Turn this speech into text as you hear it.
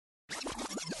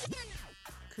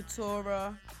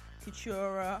Coutura,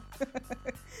 Coutura,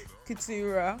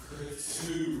 Coutura.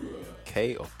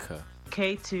 K or K?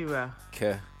 Coutura.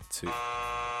 K.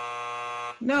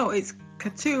 No, it's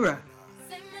Coutura.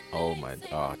 Oh my,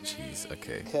 oh jeez,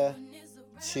 okay.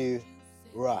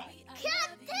 Coutura.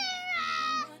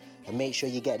 And make sure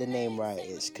you get the name right.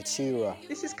 It's Coutura.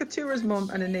 This is Coutura's mum,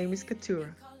 and her name is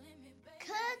Coutura.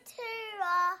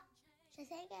 Coutura. Should I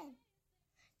say again?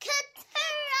 Coutura.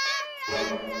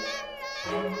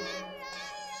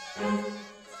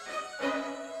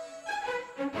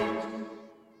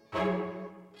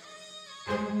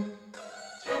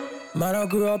 Man, I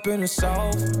grew up in the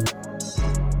South,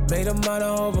 made a manner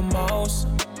over mouse.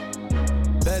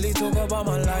 Barely talk about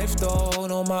my life though,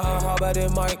 no matter how bad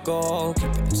it might go. Keep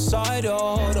it inside,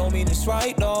 oh, don't mean it's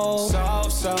right though.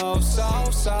 South, south,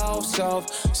 south, south,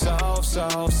 south, south,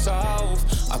 south,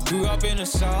 south. I grew up in the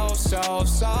South, south,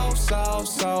 south, south,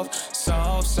 south,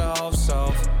 south, south,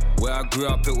 south. Where I grew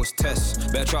up, it was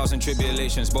tests, bare trials and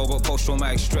tribulations, both got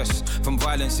post-traumatic stress from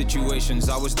violent situations.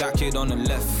 I was that kid on the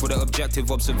left with an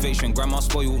objective observation. Grandma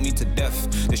spoiled me to death,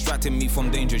 distracting me from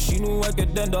danger. She knew I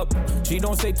could end up. She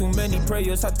don't say too many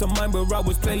prayers. Had to mind where I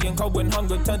was playing. Cause when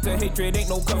hunger turned to hatred, ain't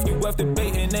no curfew worth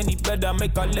debating. Any bed I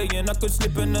make, I lay in. I could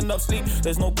slip in enough sleep.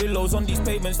 There's no pillows on these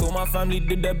pavements, though my family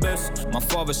did their best. My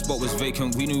father's spot was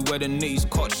vacant. We knew where the knees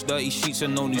cotch, dirty sheets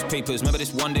and no newspapers. Remember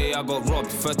this one day I got robbed.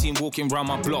 13 walking round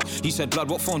my block. He said, blood,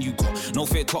 what phone you got? No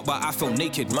fear top, but I felt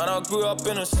naked. Man, I grew up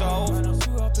in the South,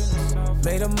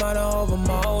 made a manner of a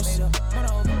mouse.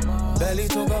 Barely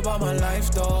talk about my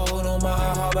life though, no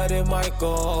matter how bad it might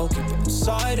go. Keep it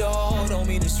inside, oh, don't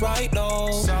mean it's right though.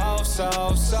 South,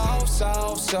 south, south,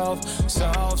 south, south,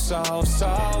 south, south,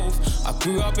 south. I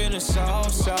grew up in the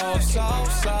South, south,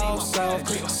 south, south,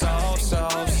 south, south,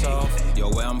 south, south. Yo,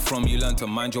 where I'm from, you learn to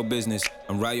mind your business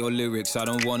and write your lyrics. I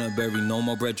don't wanna bury no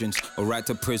more brethren or write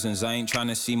to prisons. I ain't trying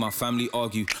to see my family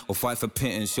argue or fight for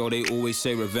pittance. Yo, they always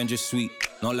say revenge is sweet,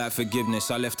 not like forgiveness.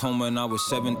 I left home when I was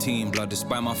 17, blood,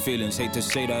 despite my feelings. Hate to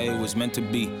say that it was meant to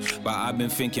be, but I've been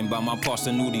thinking about my past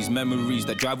and all these memories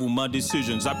that drive all my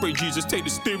decisions. I pray Jesus take the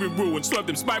steering wheel and swerve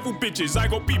them spiteful bitches. I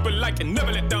got people like it,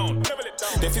 never let down, never let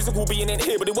down. Their physical being in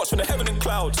here, but they watch from the heaven and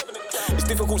clouds. It's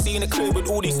difficult seeing it clear with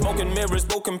all these smoking mirrors,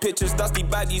 broken pictures, dusty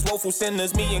baddies, woeful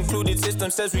sinners, me included.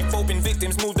 System says we've both been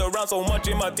victims, moved around so much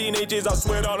in my teenage years. I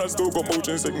swear that I still got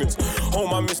motion sickness.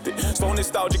 Home, I missed it, so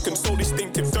nostalgic and so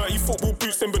distinctive. Dirty football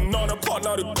boots and banana pot,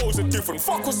 now the goals are different.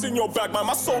 Fuck what's in your bag, man,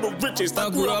 my soul the richest. I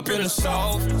grew up in the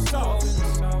South,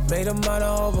 made a manner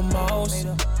of a mouse.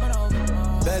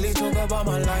 Barely talk about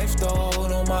my life though,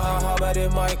 no matter how bad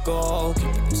it might go. Keep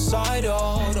it inside,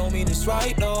 oh, don't mean it's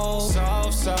right though.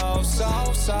 South, south,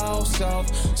 south, south,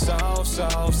 south, south,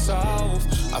 south,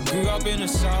 south. I grew up in the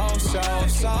South, south,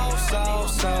 south,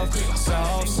 south, south,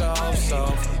 south, south,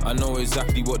 south. I know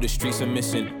exactly what the streets are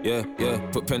missing, yeah, yeah.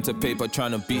 Put pen to paper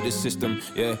trying to beat the system,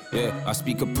 yeah, yeah. I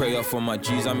speak a prayer for my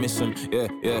G's, I miss them, yeah,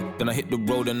 yeah. Then I hit the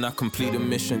road and I complete the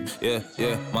mission, yeah,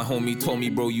 yeah. My homie told me,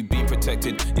 bro, you be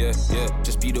protected, yeah, yeah.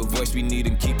 Just be the voice we need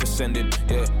and keep ascending,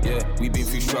 yeah, yeah. We been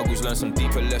through struggles, learn some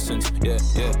deeper lessons, yeah,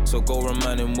 yeah. So go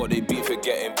reminding what they be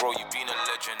forgetting, bro. You been a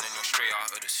legend and you're straight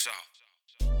out of the South.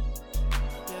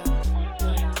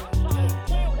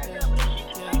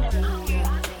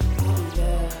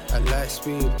 At light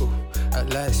speed, ooh, at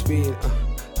light speed,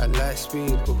 at light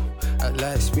speed, ooh, at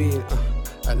light speed,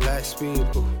 at light speed,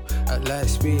 ooh, at light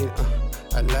speed,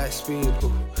 at light speed,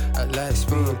 ooh, at light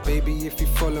speed. Baby, if you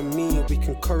follow me, we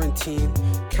can quarantine.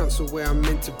 Cancel where I'm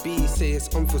meant to be, say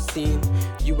it's unforeseen.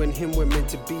 You and him were meant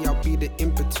to be, I'll be the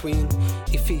in-between.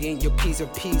 If he ain't your piece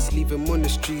of peace, leave him on the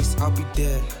streets, I'll be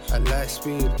there. At light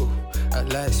speed, ooh, at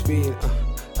light speed,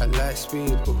 at light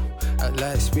speed, ooh, at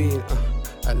light speed,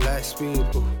 at light speed,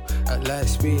 ooh, at light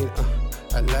speed,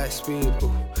 at light speed,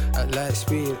 ooh, at light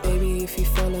speed. Baby, if you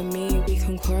follow me, we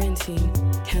can quarantine.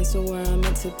 Cancel where I'm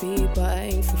meant to be, but I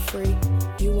ain't for free.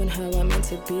 You and her are meant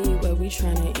to be where we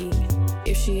tryna eat.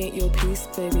 If she ain't your piece,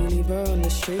 baby, leave her on the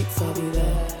streets. I'll be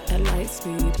there at light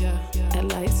speed, at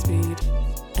light speed,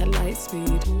 at light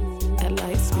speed, at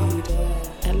light speed,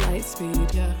 at light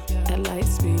speed, at light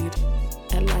speed,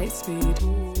 at light speed,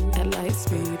 at light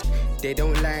speed. They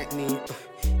don't like me,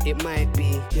 it might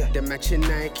be. The matching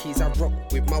Nikes I rock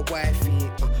with my wifey.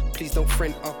 Please don't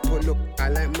friend up or look, I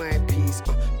like my piece.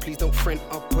 Please don't friend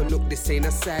up or look, this ain't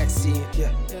a sightseeing.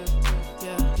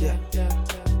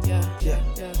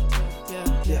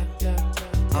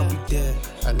 I'll be there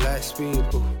at light speed,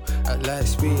 ooh, at light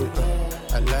speed,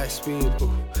 at light speed,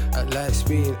 ooh, at light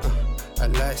speed,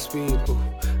 at light speed, ooh,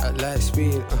 at light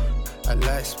speed, at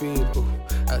light speed, ooh,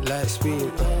 at light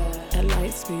speed, at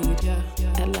light speed,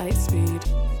 at light speed,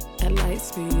 at light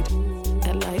speed,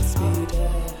 at light speed,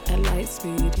 at light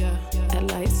speed, at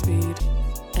light speed,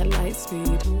 at light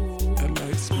speed, at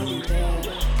light speed.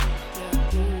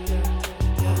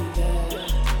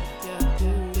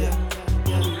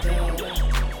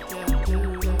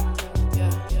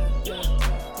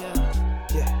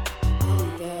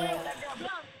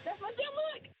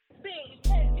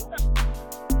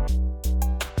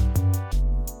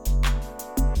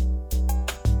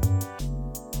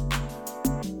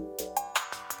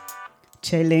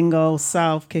 Chelingo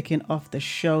South kicking off the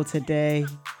show today,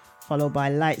 followed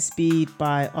by Lightspeed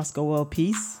by Oscar World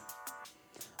Peace.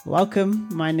 Welcome,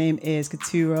 my name is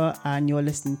Katura and you're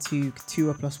listening to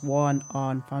Katura Plus One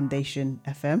on Foundation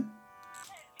FM.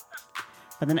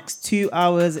 For the next 2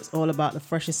 hours, it's all about the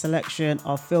freshest selection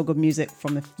of feel-good music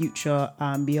from the future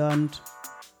and beyond.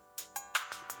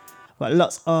 Got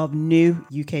lots of new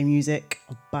UK music,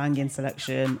 a banging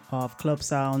selection of club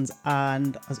sounds,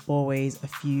 and as always, a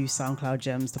few SoundCloud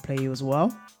gems to play you as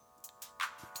well.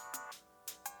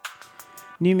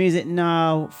 New music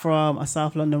now from a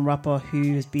South London rapper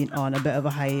who has been on a bit of a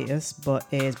hiatus but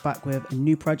is back with a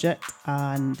new project,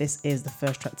 and this is the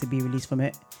first track to be released from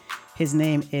it. His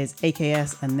name is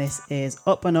AKS and this is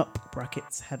Up and Up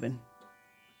brackets Heaven.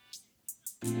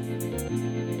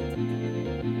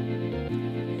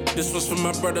 This was for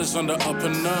my brothers on the up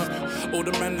and up. All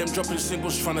the man them dropping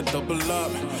singles trying to double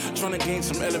up. Trying to gain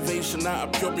some elevation out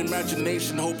of pure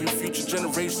imagination. Hoping future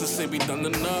generations say we done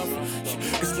enough.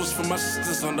 This was for my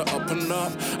sisters on the up and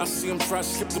up. I see them try to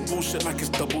slip the bullshit like it's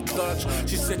double dutch.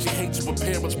 She said she hates her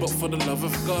parents but for the love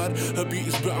of God. Her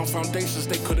beauty's built on foundations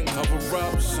they couldn't cover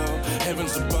up. So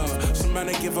heaven's above. Some man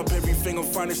they give up everything and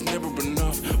find it's never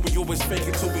enough. We always fake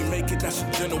it till we make it, that's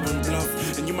a genuine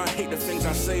bluff. And you might hate the things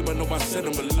I say but no I said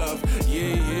them with love.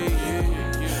 Yeah.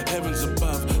 Heaven's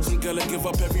above. Some girl that give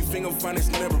up everything and find it's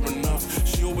never enough.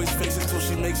 She always fakes it till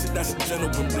she makes it, that's a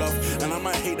genuine bluff. And I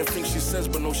might hate the things she says,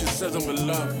 but no, she says them with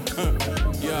love.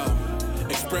 Yeah.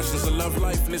 Expressions of love,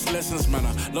 life, and its lessons, man.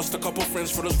 I lost a couple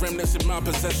friends for those remnants in my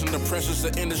possession. The pressures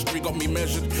of industry got me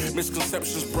measured.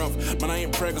 Misconceptions, bruv. Man, I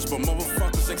ain't preggers, but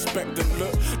motherfuckers expect them.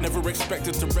 Look, never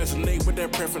expected to resonate with their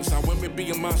preference. I went with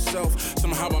being myself.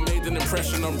 Somehow I made an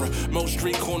impression on most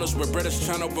street corners where brothers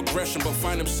channel progression, but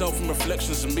find himself in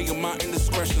reflections of me and my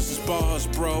indiscretions. It's bars,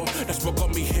 bro. That's what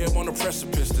got me here on the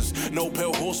precipice. There's no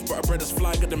pale horse, but our brothers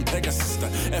flyer than Pegasus.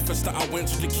 The efforts that I went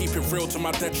to keep it real to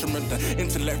my detriment. The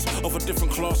intellect of a different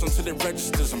class until it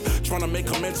registers. I'm trying to make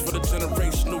amends for the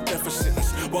generational deficit.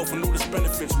 That's wealth and all its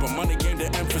benefits, but money gained the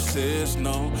emphasis.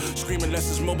 No, screaming less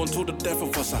is more until the death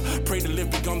of us. I pray to live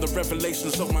beyond the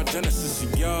revelations of my genesis.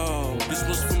 Yo, this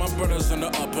was for my brothers on the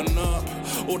up and up.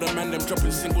 All the man them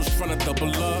dropping singles trying to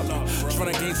double up.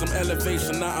 Trying to gain some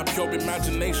elevation out of pure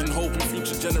imagination. Hoping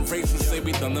future generations say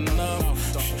we done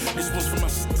enough. This was for my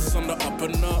sisters on the up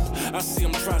and up. I see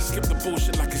them try to skip the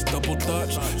bullshit like it's double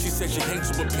dutch. She said she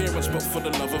hates her appearance, but for the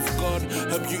love of God,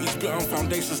 her beauty's built on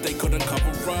foundations they couldn't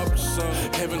cover up. So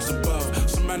heaven's above.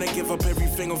 Some man they give up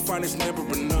everything and find it's never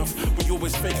enough. We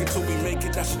always fake it till we make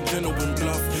it, that's a genuine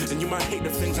bluff. And you might hate the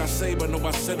things I say, but no,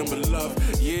 I said them with love.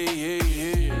 Yeah.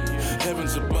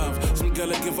 Heaven's above. Some girl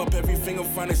that give up everything and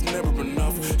find it's never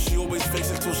enough. She always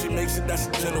fakes it till she makes it, that's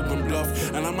a genuine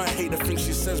bluff. And I might hate the things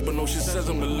she says, but no, she says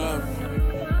them with love.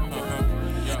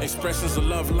 Expressions of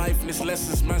love, life, and its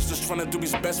lessons. Man's just trying to do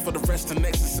his best for the rest and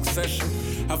next in succession.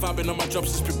 Have I been on my job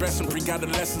since progressing,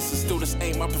 pre-adolescence, and still this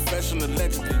ain't my profession.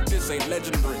 Allegedly, this ain't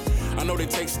legendary. I know they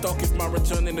take stock if my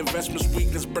return in investment's weak.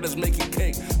 This brother's making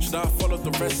cake, should I follow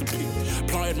the recipe?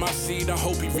 Planted my seed, I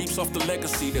hope he reaps off the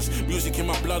legacy. There's music in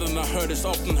my blood and I heard it's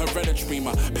often hereditary.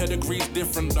 My pedigree's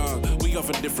different, dog, we of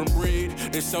a different breed.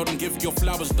 They seldom give your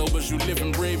flowers though, but you live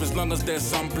and brave. As long as there's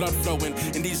some blood flowing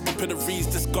in these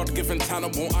capillaries, this God-given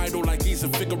talent won't idle like he's a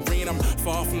figurine. I'm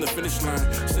far from the finish line,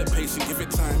 set pace and give it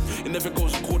time. It never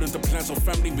goes according to plans, so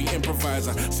family we improvise.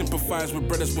 I sympathize with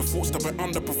brothers with thoughts that we're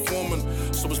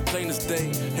underperforming. So it's plain as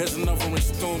day, here's another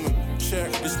installment.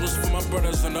 Check, this was for my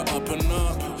brothers on the up and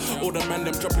up. All the man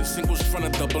them dropping singles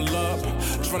trying to double up.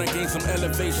 Trying to gain some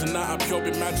elevation out of pure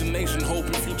imagination.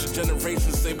 Hoping future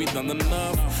generations say we done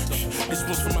enough. This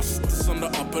was for my sisters on the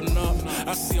up and up.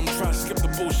 I see them try to skip the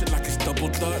bullshit like it's double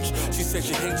dutch. She said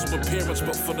she hates her appearance,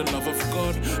 but for the love of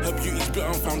God, her beauty's built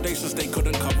on foundations they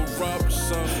couldn't cover up.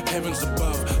 So heaven's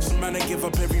above. Some man they give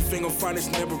up everything and find it's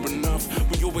never enough.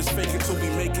 We always fake it till we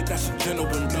make it, that's a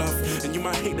genuine bluff. And you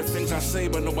might hate the things I say,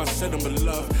 but no, I said them with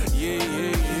love. Yeah.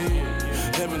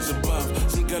 Heaven's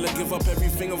above. Some girl that give up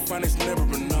everything and find it's never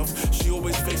enough. She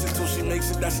always fakes it till she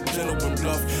makes it, that's a genuine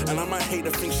bluff. And I might hate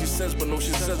the things she says, but no,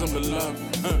 she says them with love.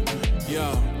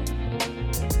 Yeah.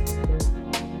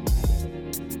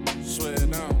 Swear.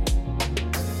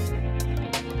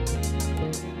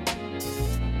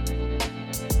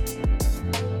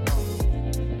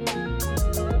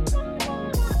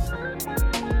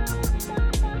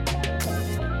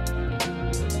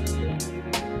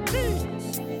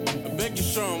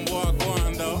 show 'em what I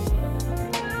want, though.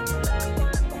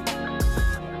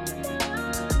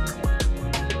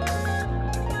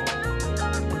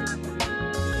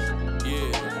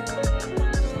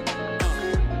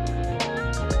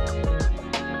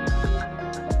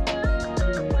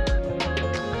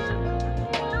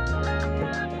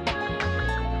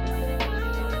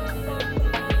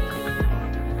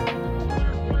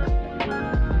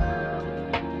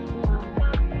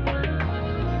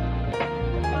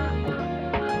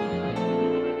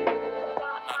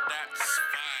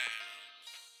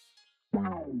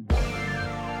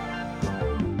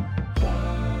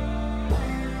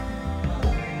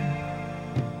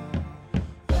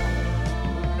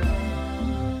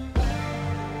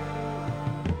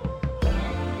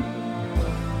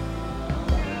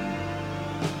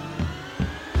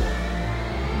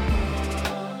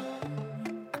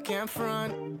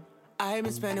 Front. I've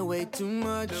been spending way too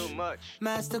much.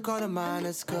 MasterCard and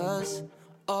minus, cause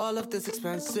all of this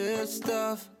expensive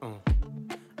stuff.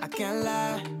 I can't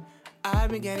lie, I've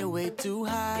been getting way too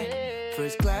high.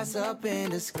 First class up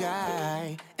in the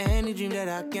sky. Any dream that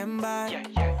I can buy.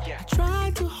 I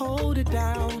try to hold it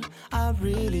down, I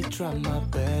really try my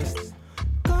best.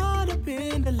 Caught up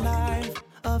in the life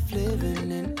of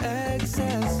living in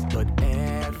excess. But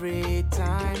every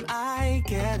time I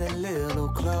get a little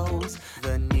close,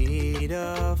 the need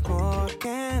of more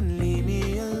can leave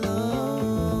me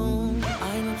alone.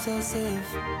 I'm obsessive,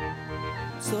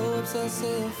 so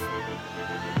obsessive.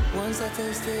 Once I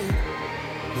taste it,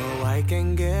 no, I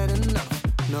can't get enough.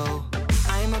 No,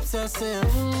 I'm obsessive,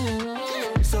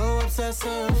 so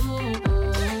obsessive.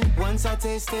 Once I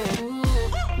taste it,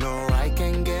 no, I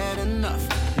can't get enough.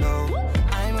 No,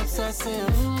 I'm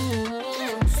obsessive,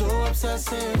 so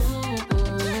obsessive.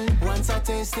 Once I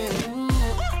taste it,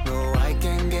 no, I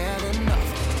can't get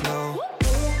enough. No.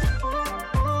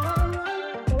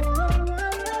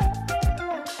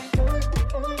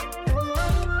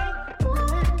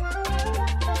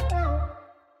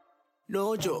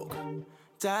 No joke,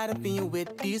 tired of being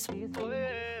with these.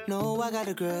 No, I got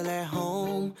a girl at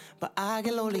home, but I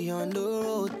get lonely on the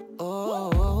road.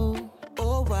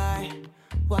 Oh, why?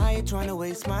 Why you tryna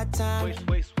waste my time?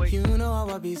 You know how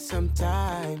I be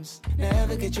sometimes.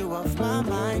 Never get you off my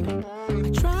mind. I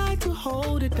try to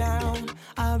hold it down,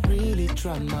 I really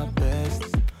try my best.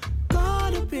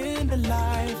 Caught up in the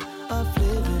life of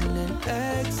living in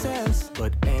excess.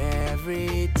 But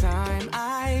every time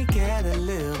I get a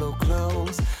little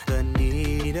close, the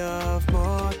need of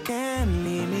more can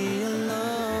leave me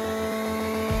alone.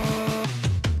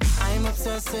 I'm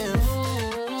obsessive,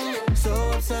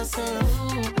 so obsessive.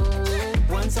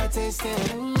 Once I taste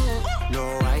it,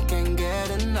 no, I can't get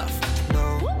enough.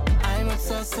 No, I'm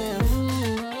obsessive,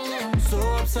 so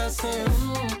obsessive.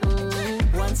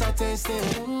 Once I taste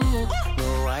it,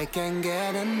 no, I can't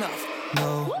get enough.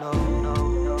 No,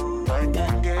 I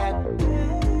can't get.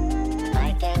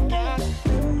 I can't get.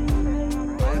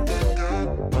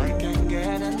 I can't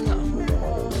get enough.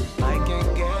 I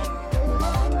can't get.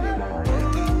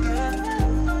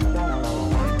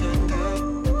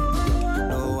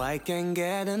 I can't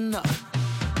get enough.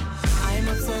 I'm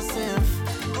obsessive,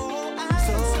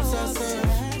 so obsessive.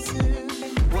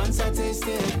 Once I taste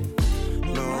it,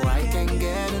 no, I can't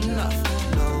get enough.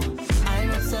 No,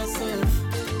 I'm obsessive,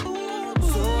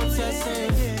 so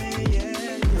obsessive.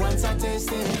 Once I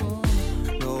taste it,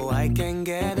 no, I can't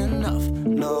get enough.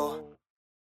 No.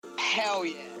 Hell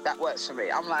yeah, that works for me.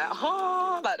 I'm like,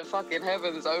 like the fucking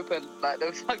heavens open, like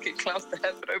the fucking clouds to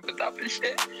heaven opens up and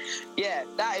shit. Yeah,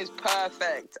 that is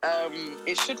perfect.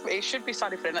 It should be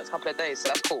sunny for the next couple of days, so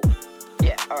that's cool.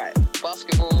 Yeah, all right.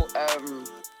 Basketball,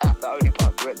 at the only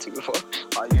park we went to before,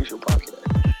 our usual park.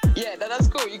 Yeah, that's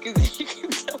cool. You can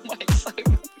tell my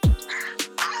excitement.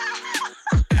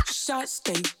 Shots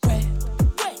stay wet,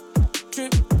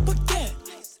 drip, but yeah.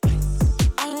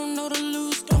 I don't know to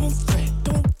lose, don't fret.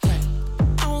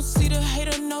 I don't see the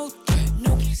hater, no threat,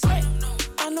 no threat.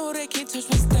 I know they can't touch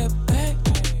my step back.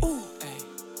 Ooh,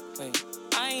 wait,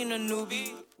 I ain't a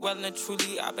newbie. Well and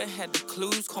truly, I've been had the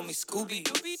clues. Call me Scooby.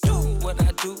 Do what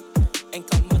I do, ain't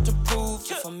got much to prove.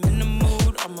 If I'm in the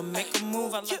mood, I'ma make a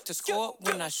move. I like to score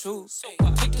when I shoot.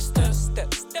 Take the step,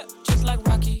 just like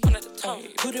Rocky.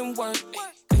 Put in work,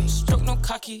 stroke no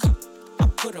cocky. I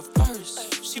put her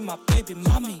first. She my baby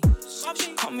mommy.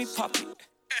 Call me Poppy.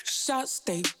 Shots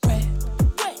stay wet,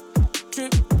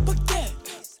 drip, but yeah.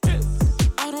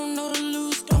 I don't know to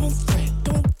lose, don't fret.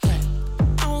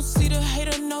 I don't see the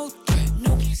hater, no threat,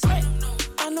 no threat.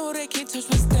 I know they can't touch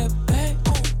my step back.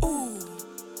 Ooh,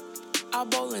 I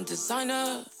ball in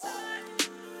designer.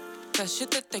 That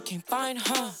shit that they can't find,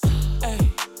 huh? Ay,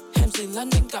 Clumsy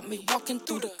London got me walking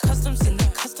through the customs in the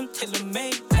custom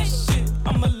tailor-made. That shit,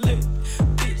 I'm a lit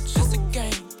bitch, just a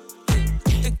game.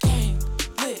 The game,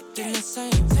 lit, in the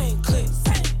same click.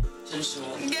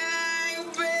 Gang,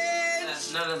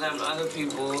 bitch! None of them other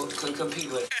people could compete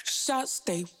with. Shots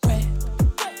stay wet,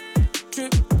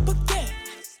 drip baguette.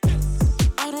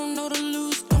 I don't know to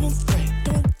lose, don't fret.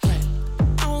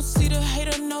 I don't see the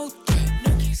hater, no threat.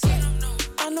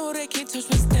 I know they can't touch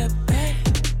my step back.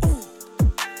 Ooh.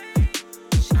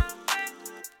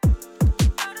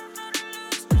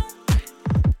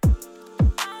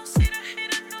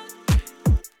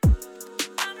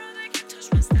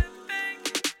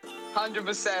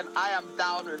 100%, I am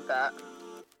down with that.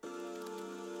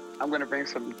 I'm gonna bring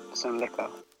some liquor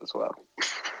as well.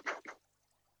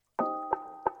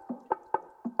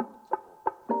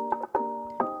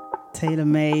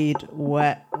 Tailor-made,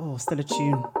 wet. Oh, still a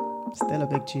tune. Still a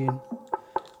big tune.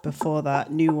 Before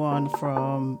that, new one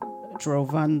from Dro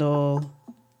Vandal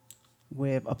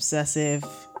with Obsessive.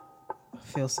 I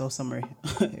feel so summery.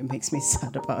 It makes me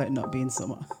sad about it not being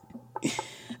summer.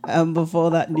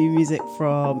 Before that, new music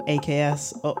from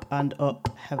AKS, Up and Up,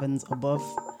 Heavens Above.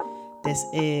 This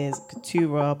is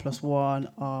Katura +1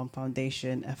 on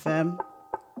Foundation FM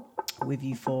with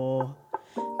you for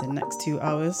the next 2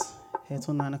 hours, here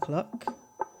till 9 o'clock.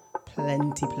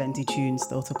 Plenty tunes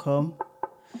still to come.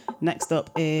 Next up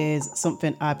is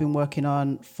something I've been working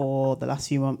on for the last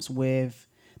few months with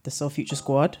the Soul Future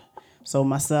Squad. So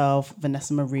myself,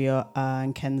 Vanessa Maria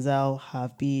and Kenzel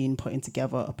have been putting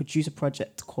together a producer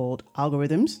project called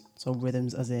Algorithms. So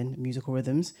rhythms as in musical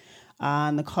rhythms.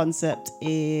 And the concept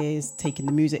is taking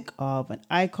the music of an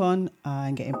icon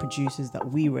and getting producers that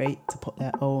we rate to put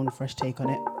their own fresh take on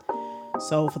it.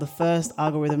 So for the first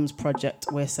Algorithms project,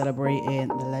 we're celebrating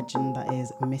the legend that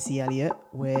is Missy Elliott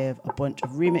with a bunch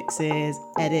of remixes,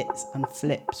 edits and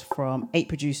flips from 8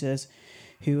 producers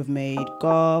who have made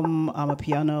Gom,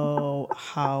 Amapiano,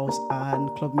 house and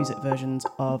club music versions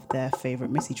of their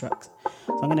favourite Missy tracks.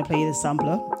 So I'm going to play you the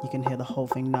sampler, you can hear the whole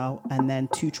thing now, and then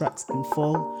 2 tracks in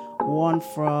full, one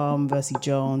from Versi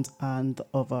Jones and the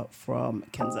other from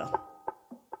Kenzel.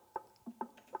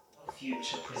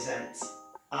 Future presents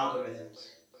Algorithms.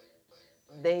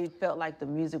 They felt like the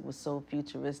music was so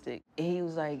futuristic. He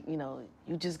was like, you know,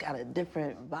 you just got a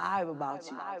different vibe about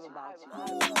you.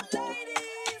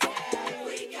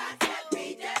 We got that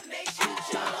beat that makes you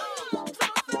jump.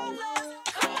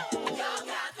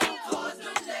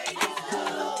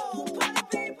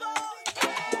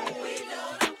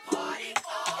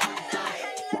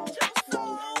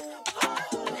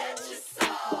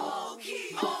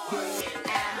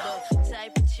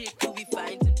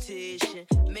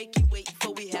 Make you wait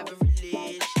before we have a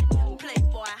relation.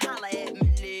 Playboy, holla at me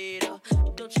later.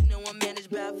 Don't you know I'm managed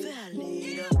by a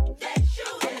violator? That's you.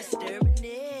 I'm a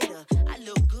exterminator. I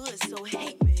look good, so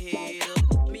hate me hater.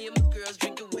 Me and my girls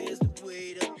drinking, where's the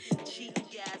waiter? Cheap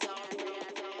guys all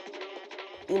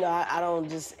around. You know, I don't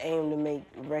just aim to make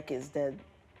records that,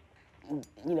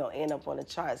 you know, end up on the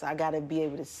charts. I gotta be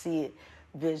able to see it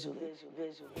visually.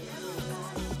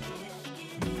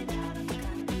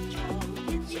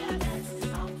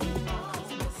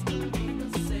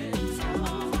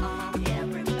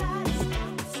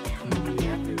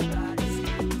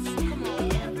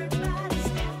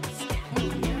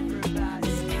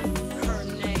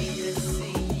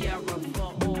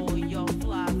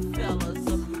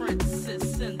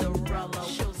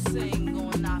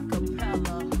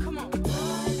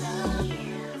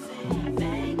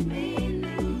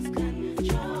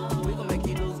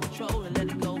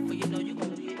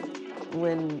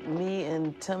 When me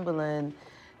and Timbaland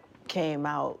came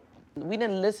out, we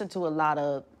didn't listen to a lot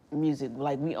of music.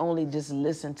 Like, we only just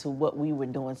listened to what we were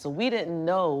doing. So we didn't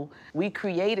know. We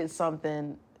created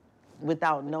something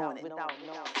without knowing it.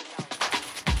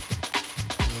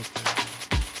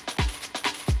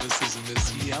 This is a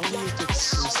Missy Elliott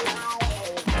exclusive.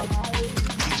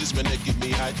 He just wanna get me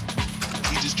hot.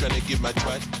 He just tryna get my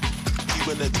twat. He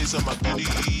wanna taste of my goodies.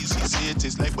 He say it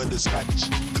tastes like butterscotch.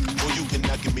 No, you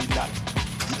cannot get me locked.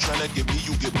 You tryna get me,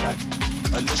 you get black.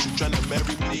 Unless you tryna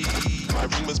marry me. My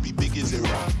ring must be big as a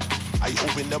rock. I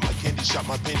opened up my candy shop,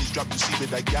 my panties drop. You see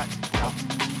what I got?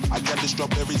 I got the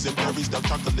strawberries and berries, dark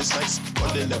chocolate slice,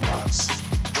 all in the box.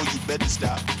 Oh, you better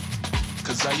stop.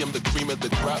 Cause I am the cream of the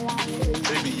crop.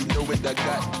 Baby, you know what I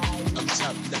got. I'm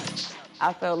top notch.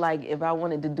 I felt like if I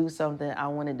wanted to do something, I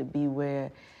wanted to be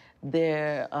where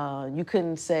there, you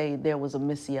couldn't say there was a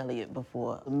Missy Elliott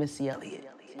before. Missy Elliott.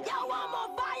 Yo, I'm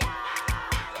on fire!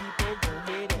 People go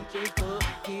ahead and drink up,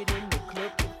 get in the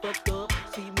club, get fucked up.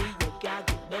 See me, your guy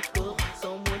get knocked up.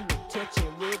 Someone to touch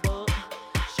and rub up.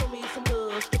 Show me some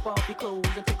love, strip on off your clothes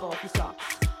and take off your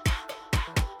socks.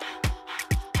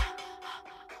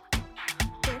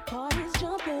 The party's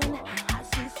jumping, I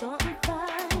see something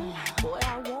fine. Boy,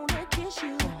 I wanna kiss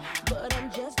you, but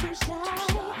I'm just too shy.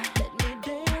 Let me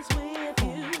dance with you, let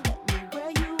me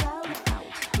wear you out.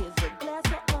 Here's a glass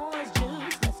of orange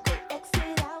juice, let's go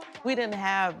exit out. We didn't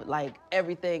have like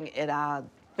everything at our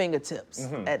fingertips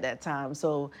at that time.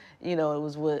 So, you know, it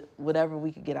was whatever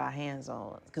we could get our hands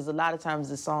on. Because a lot of times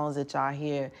the songs that y'all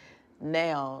hear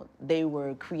now, they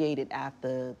were created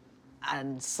after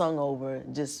and sung over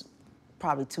just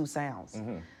probably 2 sounds.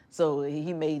 So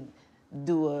he may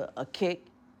do a kick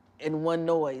and one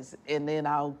noise, and then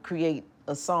I'll create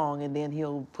a song, and then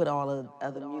he'll put all the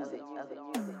other music.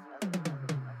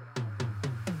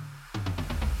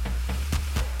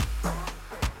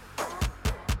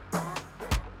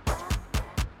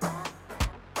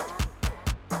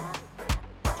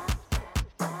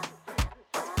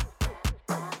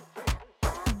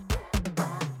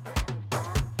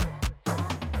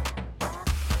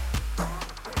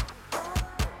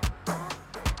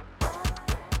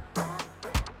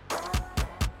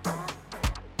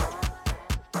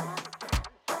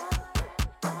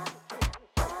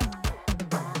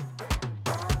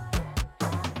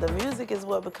 The music is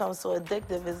what becomes so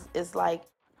addictive. It's like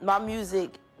my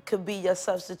music could be your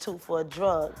substitute for a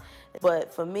drug.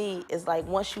 But for me, it's like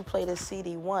once you play the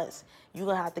CD once, you're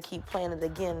gonna have to keep playing it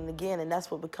again and again, and that's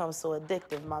what becomes so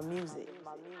addictive, my music.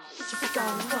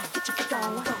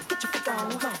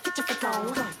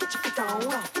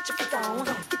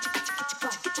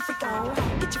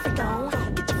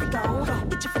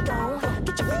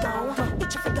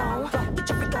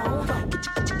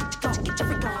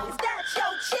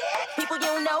 People you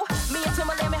don't know, me and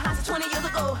Timberland been hot since 20 years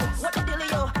ago. What the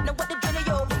dealio? Now what the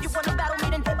dealio? You wanna battle me,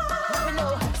 then let me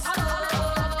know.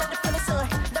 Got the feeling, son.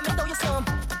 Let me throw you some.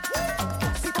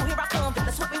 People, here I come.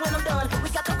 Let's whip me when I'm done. We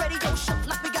got the radio shook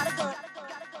like we got a gun.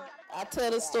 I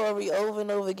tell this story over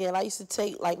and over again. I used to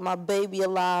take like my baby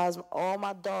alives, all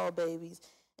my doll babies,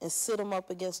 and sit them up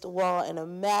against the wall and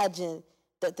imagine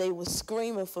that they were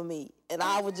screaming for me. And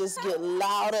I would just get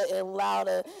louder and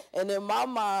louder. And in my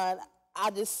mind, I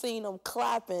just seen them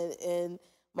clapping, and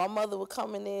my mother would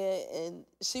come in there and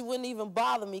she wouldn't even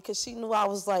bother me because she knew I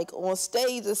was like on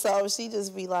stage or something. She'd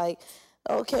just be like,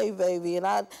 okay, baby. And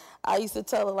I used to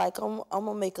tell her like, I'm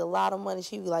gonna make a lot of money.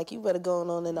 She'd be like, you better go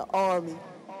on in the army.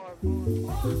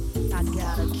 I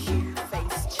got a cute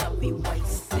face, chubby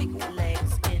waist, thick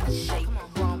legs in shape,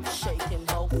 rump shaking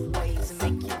both ways,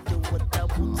 make you do a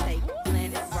double take.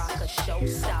 Planet rocker,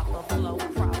 showstopper, flow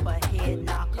proper, head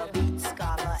knocker, beat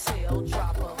scholar, tail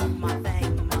dropper. My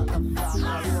thing, motherfucker.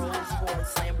 Rolls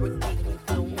Royce, Lamborghini,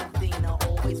 blue Medina,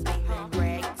 always beaming,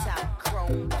 rag top,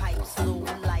 chrome pipes, blue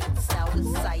lights, out of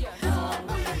sight. Long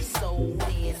weed, sold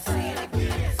in, say it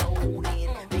again, sold in,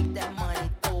 make that money,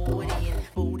 throw it in.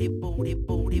 Booty, booty,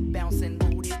 booty, bouncing,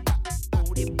 booty,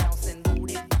 booty, bouncing,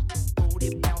 booty,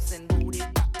 booty, bouncing, booty,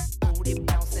 booty,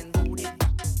 bouncing, booty,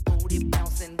 booty,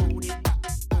 bouncing, booty,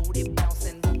 booty,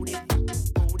 bouncing, booty,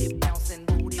 booty, bouncing,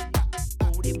 booty,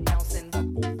 booty, bouncing.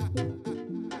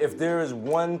 If there is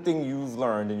one thing you've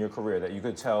learned in your career that you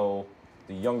could tell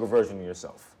the younger version of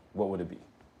yourself, what would it be?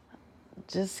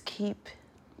 Just keep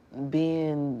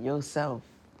being yourself,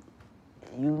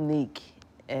 unique,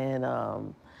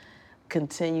 and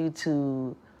continue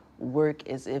to work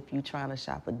as if you're trying to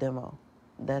shop a demo.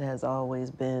 That has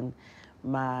always been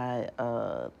my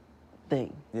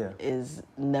thing. Yeah. Is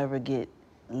never get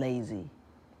lazy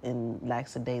and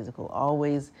lackadaisical.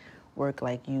 Always work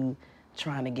like you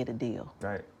trying to get a deal.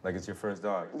 Right, like it's your first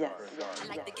dog. Yes. I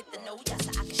like to get to know ya so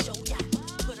I can show ya.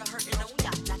 Put a hurtin' on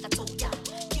ya like I told ya.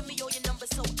 Give me all your numbers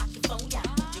so I can phone ya.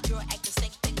 Your girl act the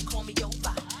same thing, call me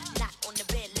over. Not on the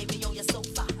bed, lay me on your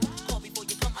sofa. Call before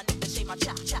you come, I need to shave my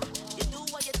cha-cha. You do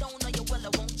or you don't, or you will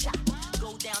or won't cha.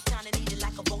 Go downtown and eat it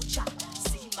like a vulture.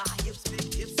 See my hips,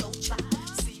 big hips, so cha.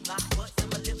 See my butt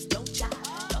and my lips, don't cha.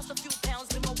 Lost a few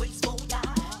pounds in my waist, oh yeah.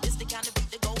 This the kind of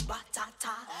beat that go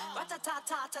ba-ta-ta.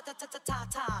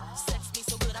 Ra-ta-ta-ta-ta-ta-ta-ta-ta. Sex me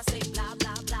so good I say blah,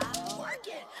 blah, blah. Work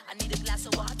it, I need a glass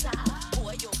of water.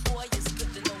 Boy, oh boy, it's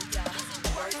good to know ya. Is it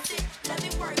worth it? Let me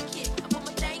work it. I put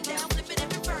my thing down, flip it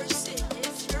and reverse it.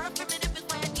 It's your primitive is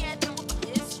when yet.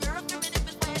 It's your primitive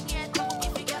is when yet.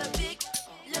 If you got a big,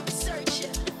 let me search ya.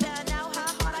 Find out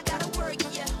how hard I gotta work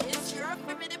ya. It's your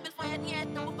primitive is when yet.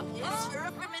 It's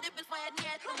your primitive is when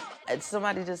yet. And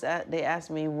somebody they asked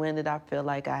me when did I feel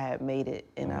like I had made it,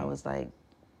 and I was like,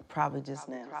 Probably just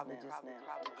now.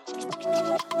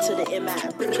 To the MI,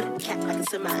 brr, cat like a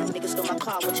semi. Niggas stole my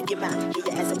car, what you get mine? Get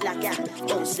your ass a black eye.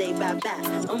 Oh, say bye-bye.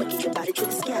 I'ma get your body to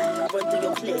the sky. Run through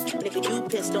your clip. Nigga, you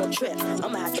pissed, don't trip.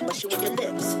 I'ma have to bust you in your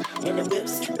lips. And the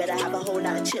whips, better have a whole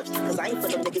lot of chips. Cause I ain't for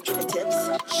no nigga giving tips.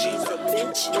 She's a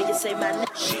bitch. When you say my name,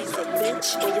 she's a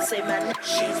bitch. When you say my name,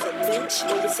 she's a bitch.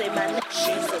 When you say my name,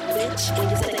 she's a bitch. When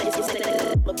you say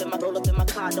roll up in my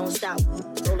car, don't stop.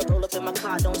 Roll up in my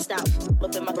car, don't stop.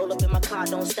 Roll up in my car,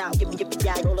 don't stop. Yippee,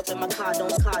 yeah, roll up in my car,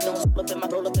 don't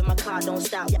roll up in my car, don't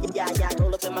stop. Yeah,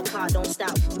 roll up in my car, don't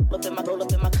stop. Roll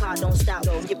up in my car, don't stop.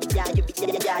 Yippee, yeah.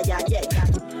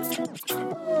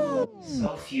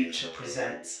 So Future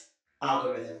presents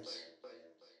Algorithms.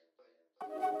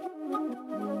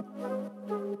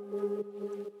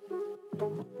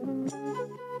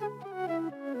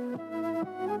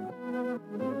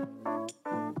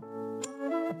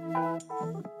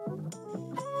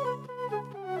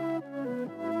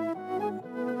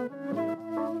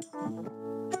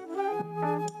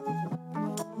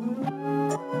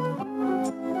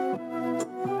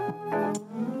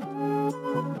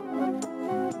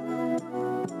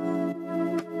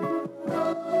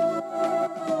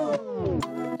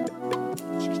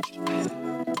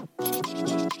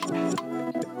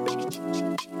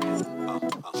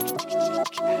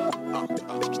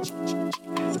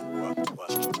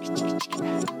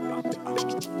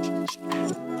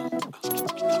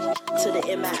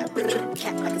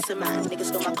 Niggas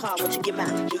stole my car, what you get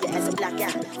mine? Get your ass a black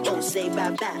eye. Oh, say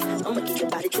bye-bye. I'ma get your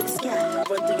body to the sky.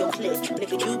 Run through your clip.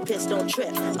 Nigga, you pissed, don't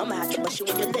trip. I'ma have to bust you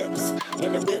in your lips.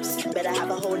 And the whips, better have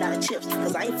a whole lot of chips.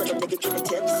 Cause I ain't for no nigga giving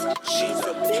tips. She's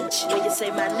a bitch. When you say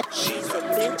my name, she's a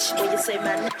bitch. When you say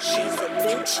my name, she's a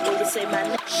bitch. When you say my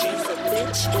name, she's a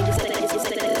bitch. When you say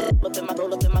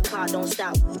roll up in my car, don't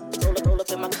stop. Roll up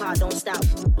in my car, don't stop.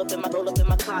 Roll up in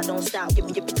my car, don't stop.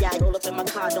 Yippee, yeah, roll up in my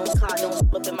car, don't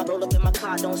roll up in my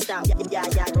car, don't stop. Yeah,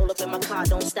 roll up in my car,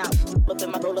 don't stop.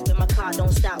 Roll up in my car,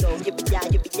 don't stop. Yippee, yeah.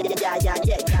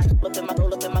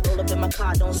 Roll up in my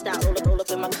car, don't stop. Roll up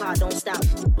in my car, don't stop.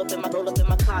 Roll up in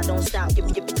my car, don't stop.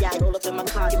 Yippee, yeah, roll up in my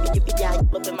car, yippee, yeah.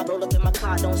 Roll up in my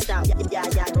car, don't stop. Yeah,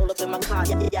 roll up in my car,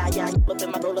 yeah.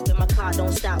 Roll up in my car,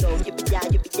 don't stop. Yippee, yeah.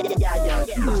 What you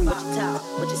talk,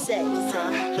 what you say,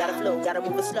 huh? Gotta flow, gotta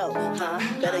move it slow, huh?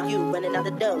 Better you running out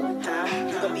the door, huh?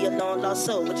 You gon' be a long lost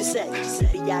soul, what you say?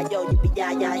 Yippee,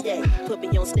 yeah. Put me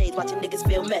on stage, watching niggas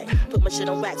feel me. Put my shit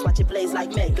on wax, watch it blaze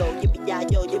like me. Go, yippee, yeah.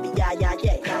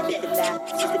 55,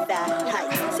 65, height,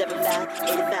 75,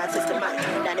 85, 60 mic,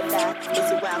 95,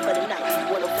 it's a wild for the night,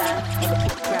 105, I'ma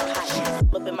keep the crowd high.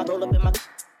 Roll up in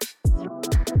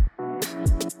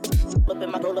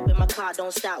my car,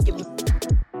 don't stop.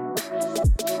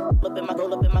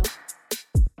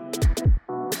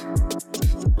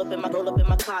 Roll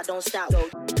up in my car, don't stop.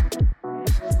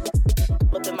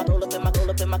 Roll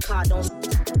up in my car, don't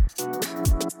stop.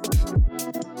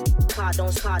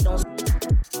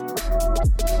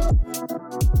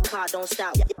 Car don't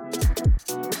stop.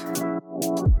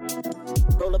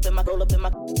 Roll up in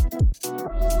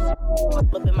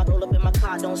my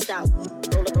car, don't stop.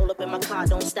 Roll up in my car,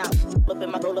 don't stop.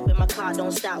 Roll up in my car,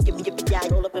 don't stop. Yippee, yeah.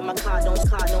 Roll up in my car, don't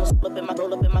stop.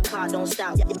 Roll up in my car, don't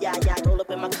stop. Yeah. Roll up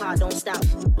in my car, don't stop.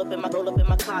 Roll up in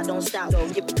my car, don't stop.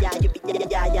 Yippee, yeah.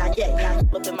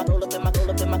 Roll up in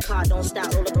my car, don't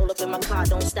stop. Roll up in my car,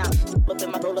 don't stop.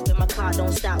 Roll up in my car,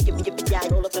 don't stop. Yippee, yeah.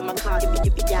 Roll up in my car,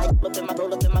 yippee, yeah.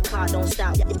 Roll up in my car, don't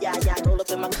stop. Yeah. Roll up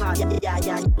in my car,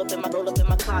 yeah. Roll up in my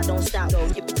car, don't stop.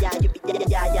 Yippee,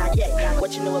 yeah.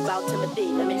 What you know about Timothy?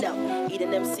 Let me know.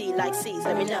 Eating MC like C's,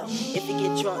 let me know. If you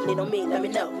get drunk, lean on me, let me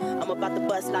know. I'm about to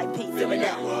bust like P, feel me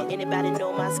now. Anybody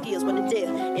know my skills, what the deal?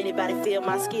 Anybody feel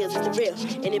my skills, is the real?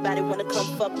 Anybody wanna come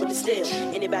fuck with the steel?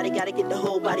 Anybody gotta get the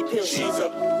whole body pill? She's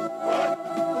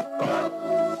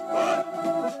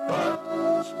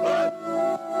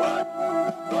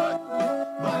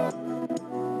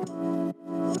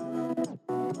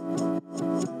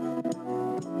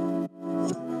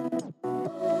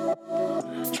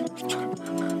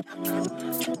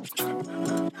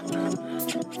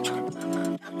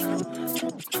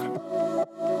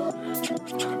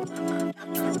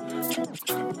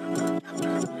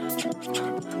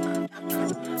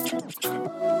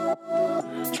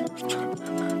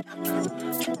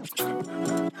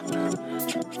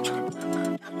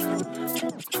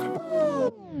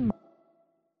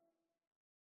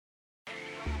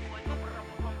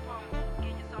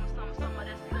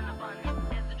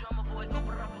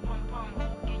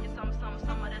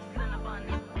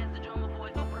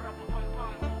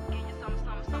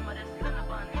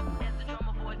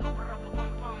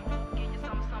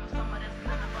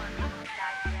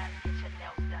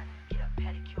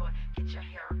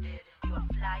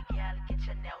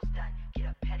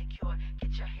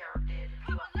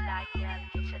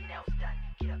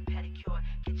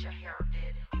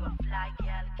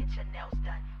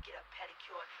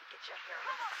get your hair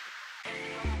ready. As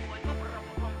the drummer boy, go put up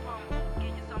a pum pum.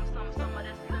 Get you some of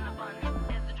that cinnamon.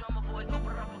 As the drummer boy, go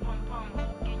put up a pum pum.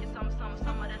 Get you some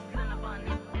of that cinnamon.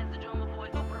 As the drummer boy,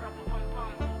 go put up a pum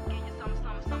pum. Get you some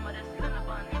of that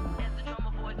cinnamon. As the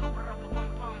drummer boy, go put up a pum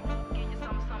pum. Get you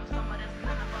some of that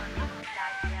cinnamon. Fly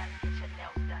gal, get your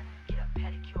nails done. Get a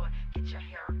pedicure, get your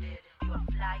hair did. You a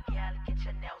fly gal, get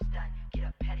your nails done. Get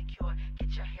a pedicure,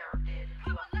 get your hair did.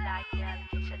 You a fly gal,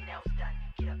 get your nails done.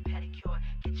 Get a pedicure,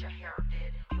 get your hair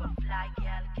did. You a fly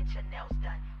gal, get your nails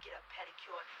done. Get a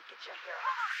pedicure, get your hair.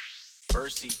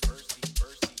 Bercy.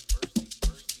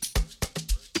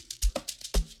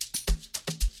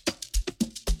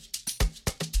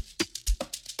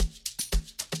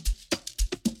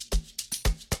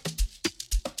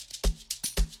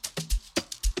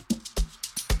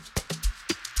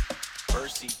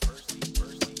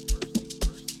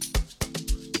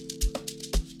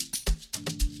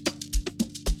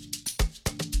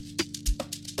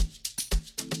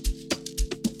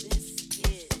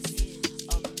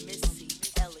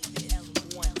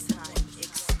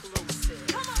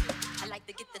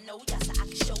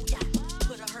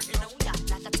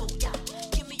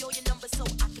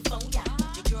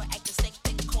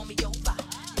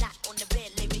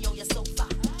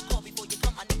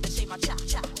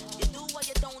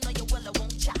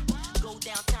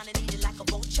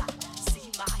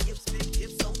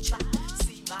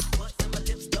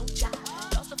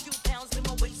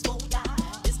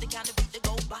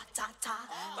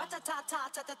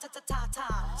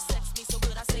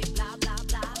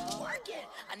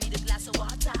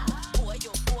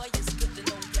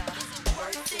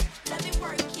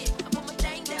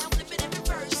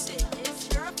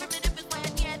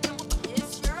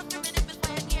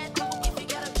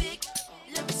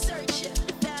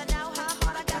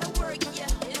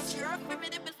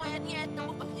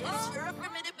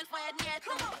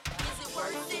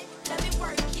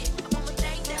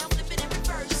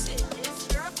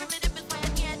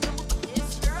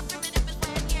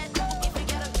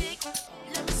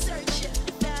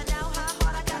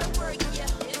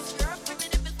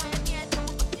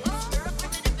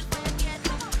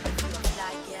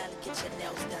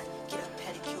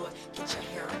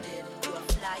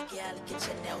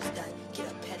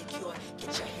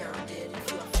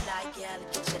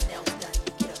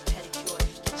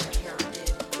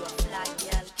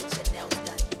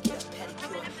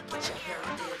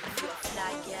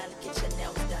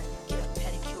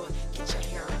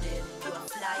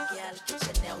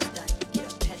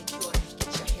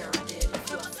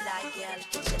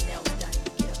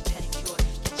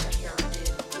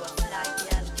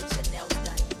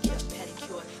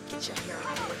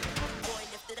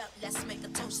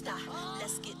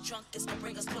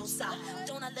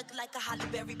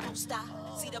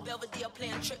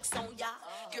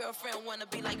 Girlfriend wanna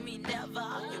be like me, never.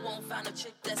 You won't find a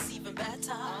chick that's even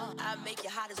better. I make you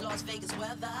hot as Las Vegas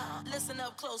weather. Listen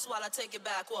up close while I take it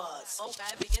backwards.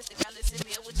 Okay, begins to y'all listen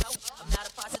here with you. I'm not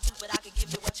a prostitute, but I can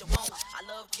give you what you want. I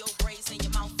love your braids and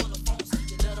your mouth full of phones.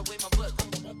 You love the way my butt boom,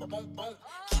 boom, boom, boom, boom.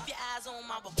 Keep your eyes on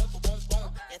my boom, boom, boom, boom.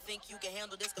 And think you can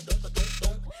handle this, ka-dunk, ka-dunk,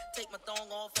 dunk. Take my thong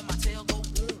off and my tail go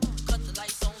boom. Cut the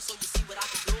lights on so you see what I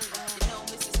can do. You know,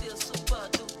 Missy still super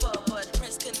duper, but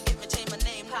Prince couldn't get me change my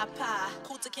name, Papa.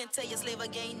 Kuta can't tell you slave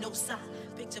again, no sign.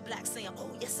 Picture black saying, oh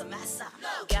yes, I'm massa.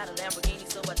 Got a Lamborghini,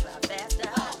 so I drive faster.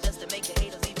 Just to make your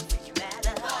haters even freaking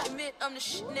madder. Admit I'm the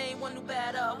shit, name one new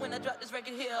batter. When I drop this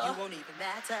record here, you won't even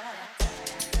matter.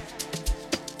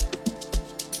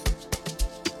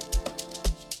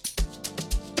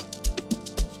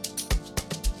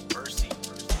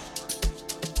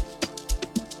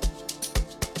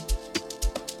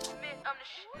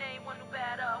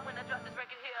 When I drop this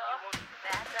record here, you won't even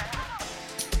matter.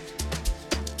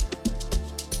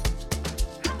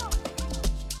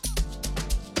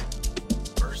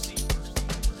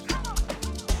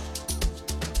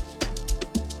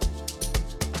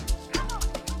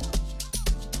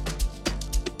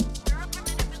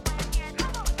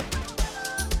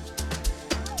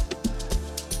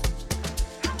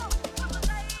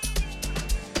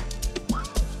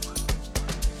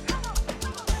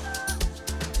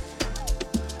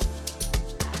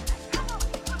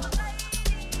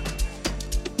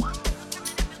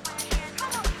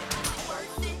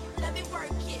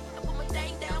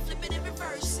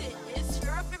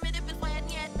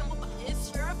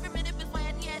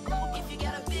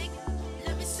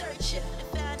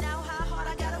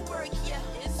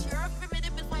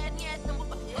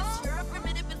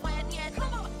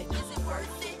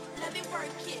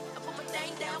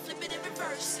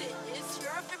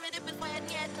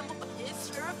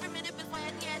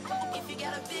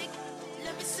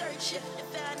 research, yeah, and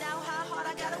found out how hard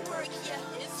I gotta work, yeah.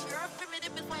 It's your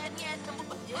primitive is when, yeah,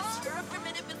 it's your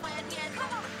primitive is when, yeah,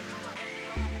 come on.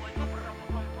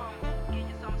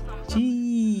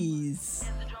 Jeez.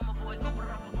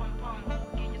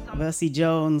 Versi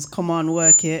Jones, Come On,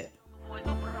 Work It.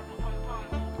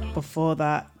 Before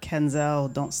that,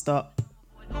 Kenzel, Don't Stop.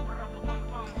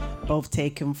 Both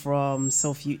taken from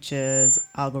Soul Future's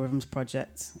Algorithms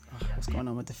project. Oh, what's going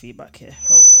on with the feedback here?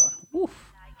 Hold on.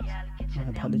 Oof. My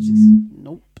apologies.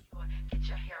 Nope.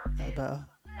 Better.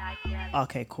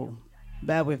 Okay, cool.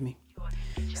 Bear with me.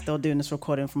 Still doing this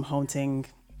recording from home thing.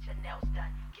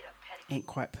 Ain't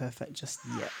quite perfect just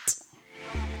yet.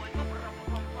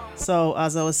 So,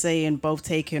 as I was saying, both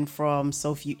taken from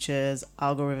Soul Future's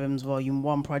Algorithms Volume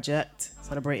 1 project,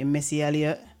 celebrating Missy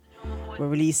Elliott. We're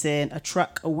releasing a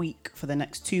track a week for the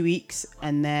next 2 weeks,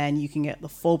 and then you can get the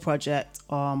full project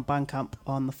on Bandcamp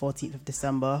on the 14th of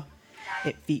December.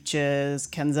 It features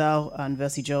Kenzel and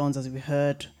Versi Jones, as we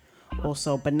heard.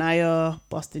 Also, Benaya,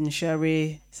 Boston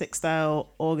Sherry, Six Style,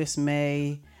 August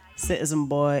May, Citizen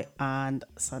Boy, and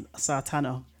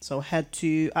Sartana. So head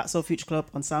to @Soul Future Club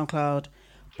on SoundCloud,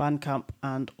 Bandcamp,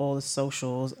 and all the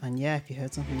socials. And yeah, if you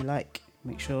heard something you like,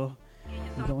 make sure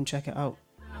you go and check it out.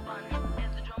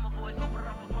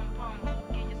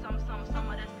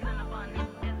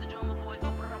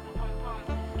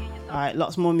 Alright,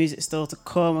 lots more music still to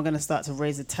come. We're going to start to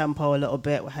raise the tempo a little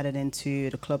bit. We're heading into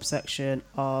the club section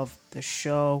of the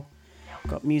show.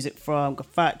 Got music from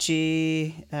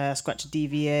Gafachi, Scratch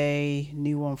DVA,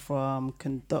 new one from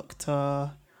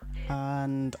Conductor,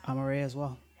 and Amare as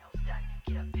well.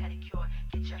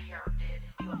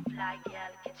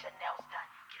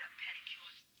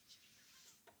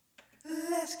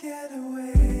 Let's get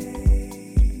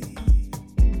away.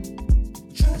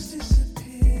 Trust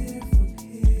disappear from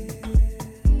here.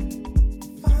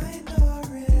 Find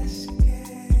our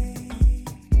escape.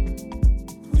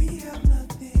 We have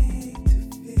nothing to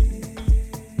fear.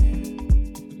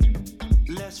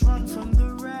 Let's run from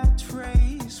the rat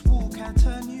race. Walk at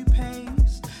a new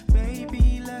pace.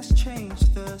 Baby, let's change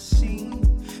the scene.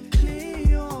 Clear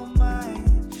your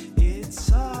mind.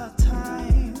 It's our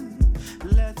time.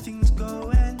 Let things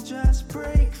go and just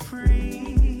break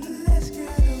free. Let's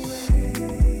get away.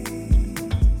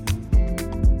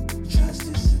 Just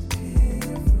disappear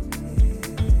from here.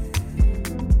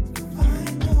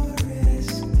 Find our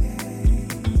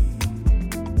escape.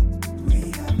 We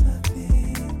have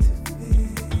nothing to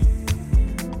fear.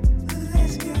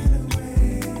 Let's get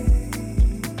away.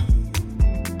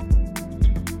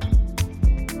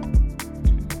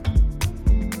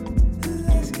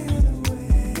 Let's get away.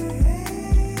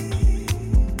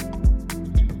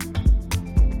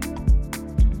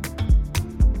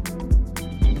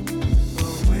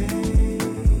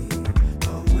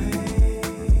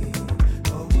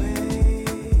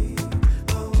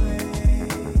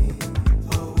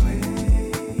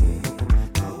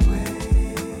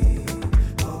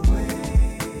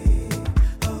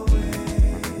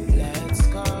 Let's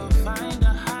go find a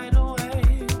hideaway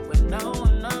where no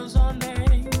one knows our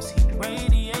names. Heat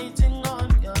radiating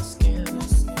on your skin.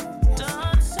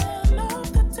 Dancing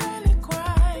off the daily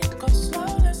grind. Go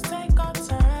slow, let's take our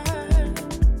time.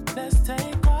 Let's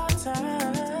take our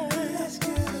time. Let's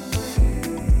get away.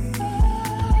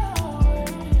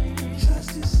 Just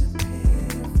disappear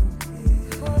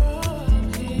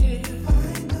from here.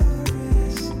 Find our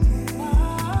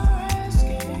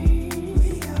escape.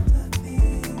 We have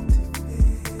nothing to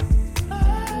fear.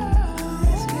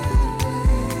 Let's get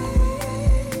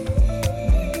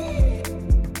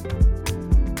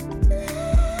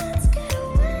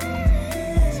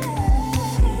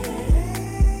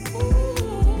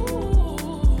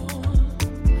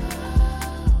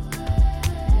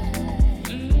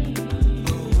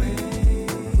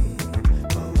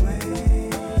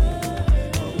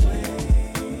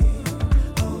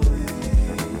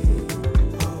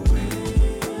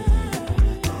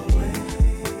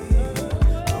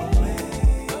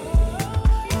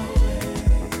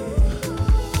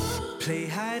play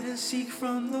hide and seek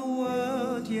from the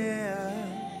world, yeah.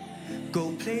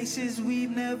 Go places we've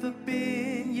never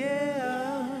been,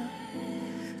 yeah.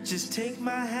 Just take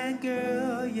my hand,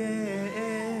 girl,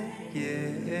 yeah,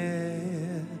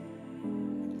 yeah.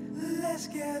 Let's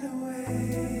get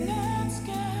away. Let's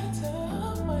get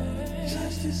away.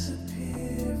 Just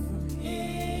disappear from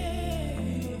here.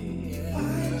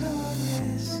 Find our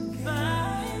escape.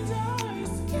 Find our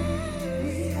escape.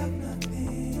 We have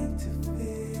nothing to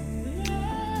fear.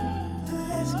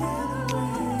 Let's get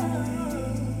away.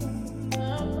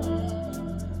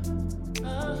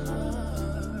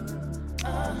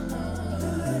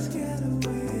 Let's get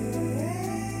away.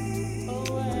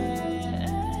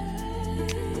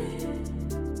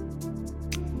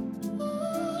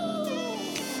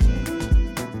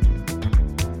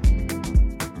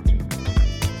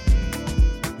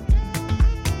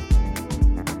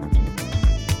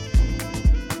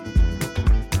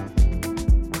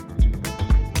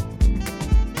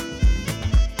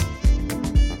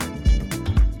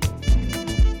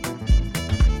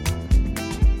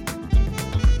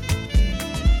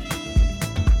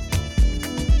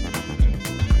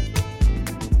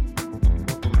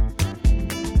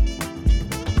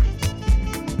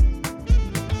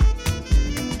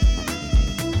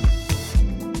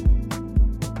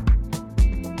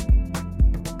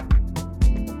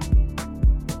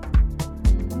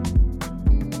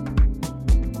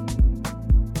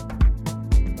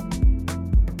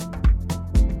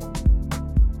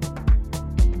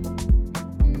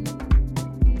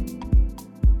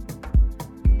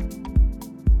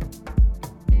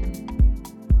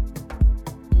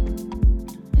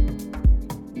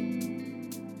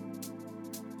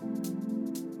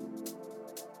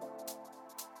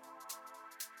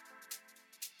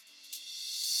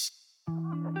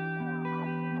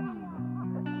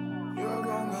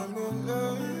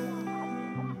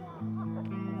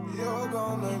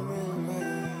 gon' make me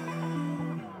leave.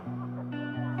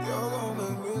 You gon'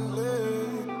 make me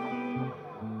leave.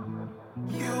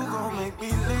 You gon' make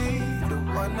me leave. The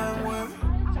one I'm with,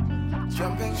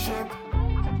 jumping ship.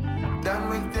 Done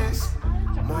with this,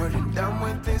 more than done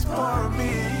with this. Pour me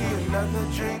another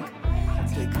drink,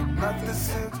 take another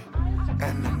sip,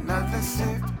 and another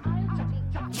sip.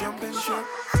 Jumping ship.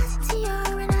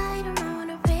 You're an item I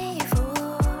wanna pay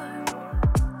for.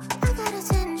 I got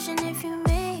attention if you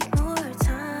make more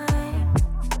time.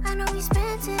 I know we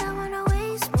spent it, I wanna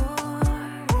waste more.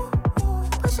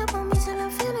 Push up on me till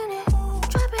I'm feeling it.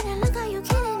 Drop it and look how you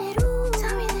killing it. Ooh,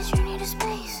 tell me that you need a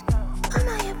space. I'm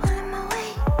out here pulling my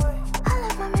weight. I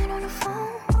left my man on the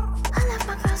phone. I left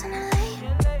my girls in LA.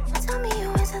 Tell me you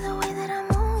into the way that I'm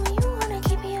on. You wanna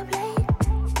keep me up late.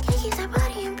 Can't keep that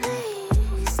body in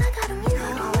place. I gotta move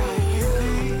out the way.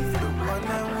 The one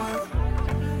I'm with,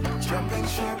 jumping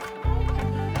ship.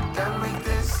 Done with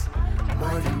this,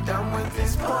 more than done with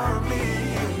this. Pour me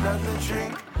another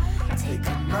drink, take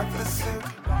another sip,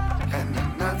 and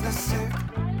another sip.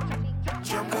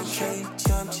 Jumping ship.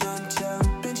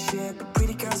 Jumping ship. But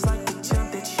pretty girls like to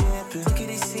jump that ship. Look at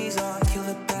these Caesar, kill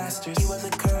the bastards. You are the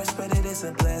curse, but it is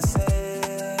a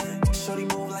blessing. Shorty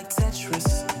move like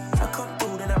Tetris. I come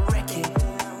through, then I wreck it.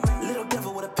 Little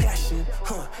devil with a passion,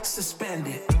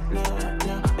 suspended. No,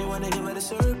 they wanna give her the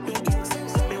serpent.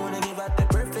 They wanna give out that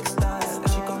perfect style.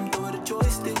 She come through with a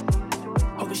joystick.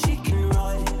 Hope she can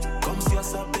ride. Come see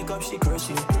us up, pick up, she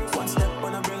crushing. One step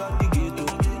when I bring out the ghetto.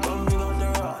 Come bring out the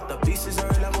rock. The pieces are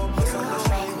like one piece on the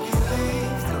shine.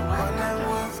 The one I'm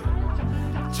with,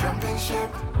 jumping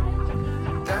ship.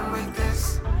 Done with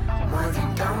this, more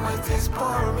than done with this.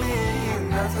 Pour me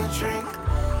another drink,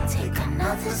 take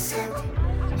another sip,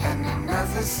 and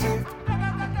another sip.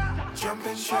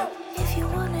 Jumping ship. If you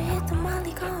wanna hit the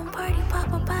Molly, go and party,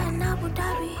 pop up by in Abu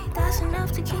Dhabi. That's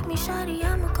enough to keep me shoddy.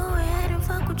 I'ma go ahead and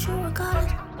fuck with you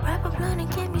regardless. Wrap a blunt and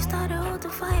get me started. Hold the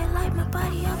fire, light my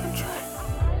body up and try it.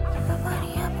 My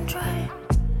body up and try it.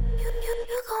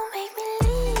 You gon' make me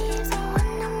leave the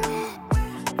one I'm with.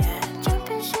 Yeah,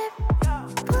 jumping ship.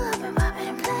 Pull up and pop it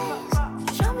in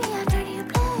place. Show me how dirty you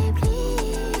play,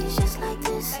 please. Just like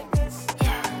this.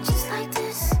 Yeah, just like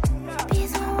this. Be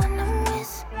the one I'm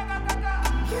with.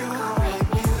 You gon' make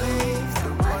me leave The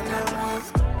one I'm with,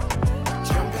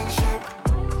 jumping ship.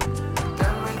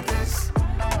 Done with this,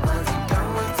 more than done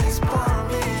with this. Pour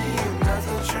me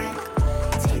another drink,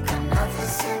 take another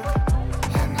sip,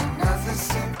 and another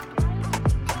sip.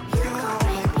 You gon'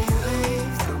 make me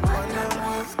leave the one I'm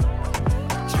with,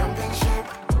 jumping ship.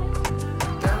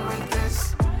 Done with this,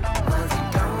 more than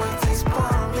done with this.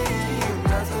 Pour me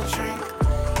another drink,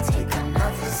 take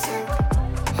another sip,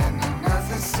 and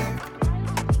another sip.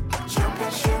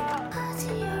 Jumping ship.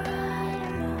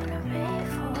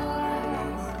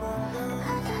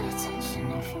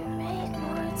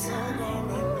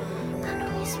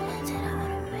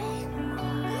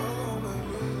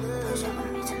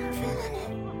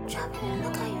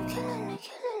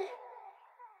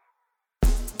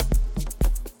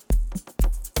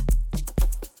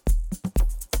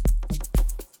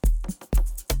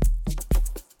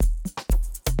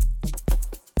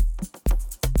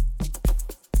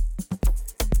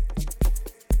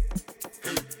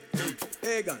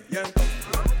 Egan, yeah.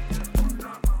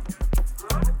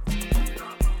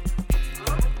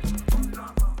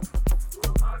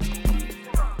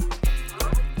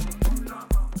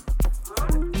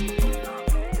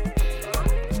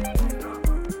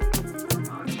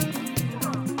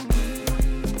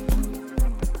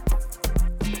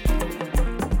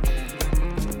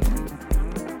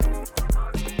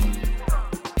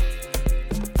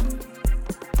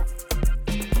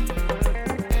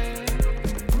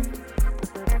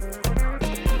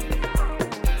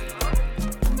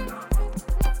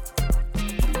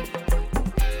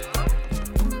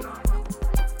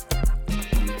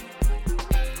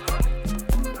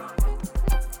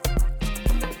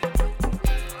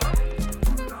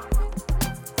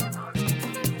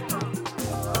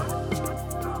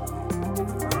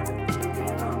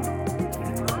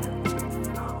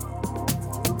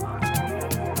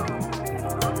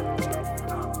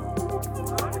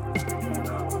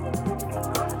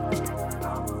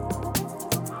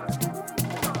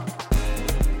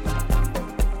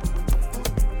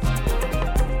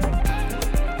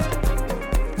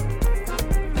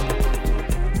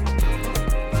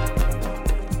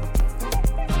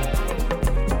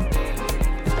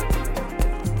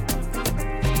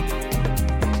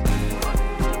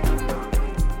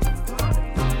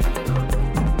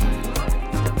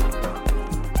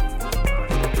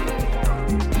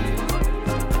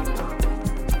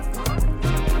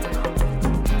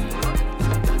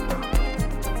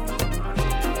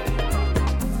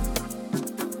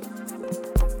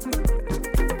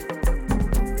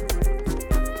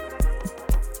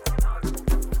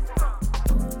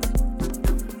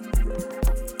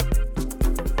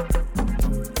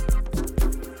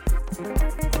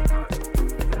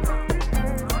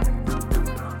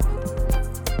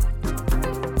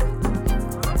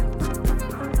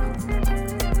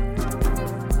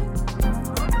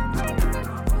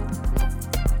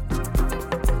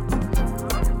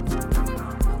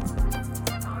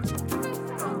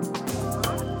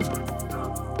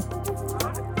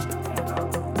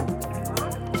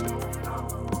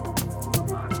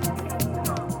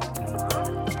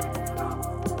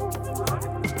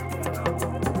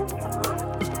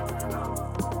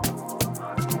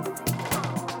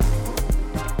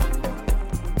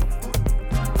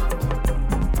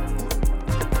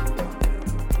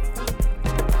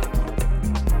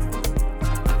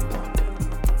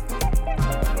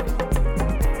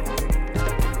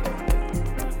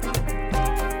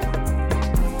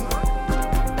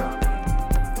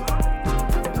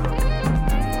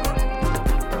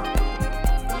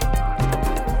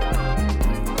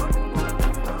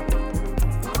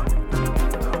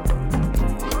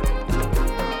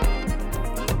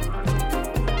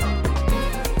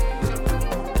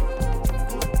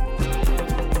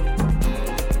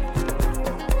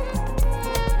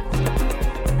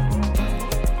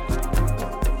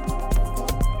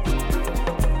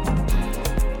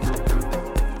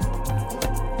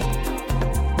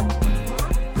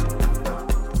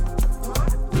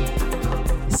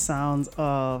 sounds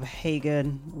of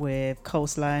Hagen with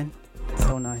Coastline.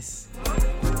 So nice.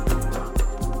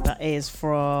 That is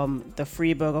from the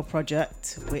Free Burger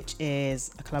Project, which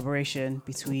is a collaboration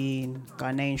between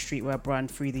Ghanaian streetwear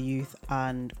brand Free the Youth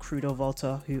and Crudo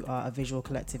Volta, who are a visual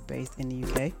collective based in the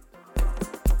UK.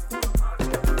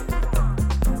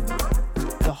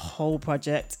 The whole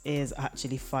project is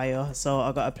actually fire, so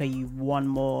I gotta play you one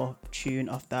more tune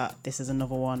off that. This is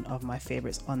another one of my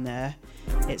favorites on there.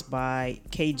 It's by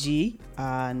KG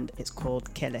and it's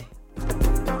called Kele.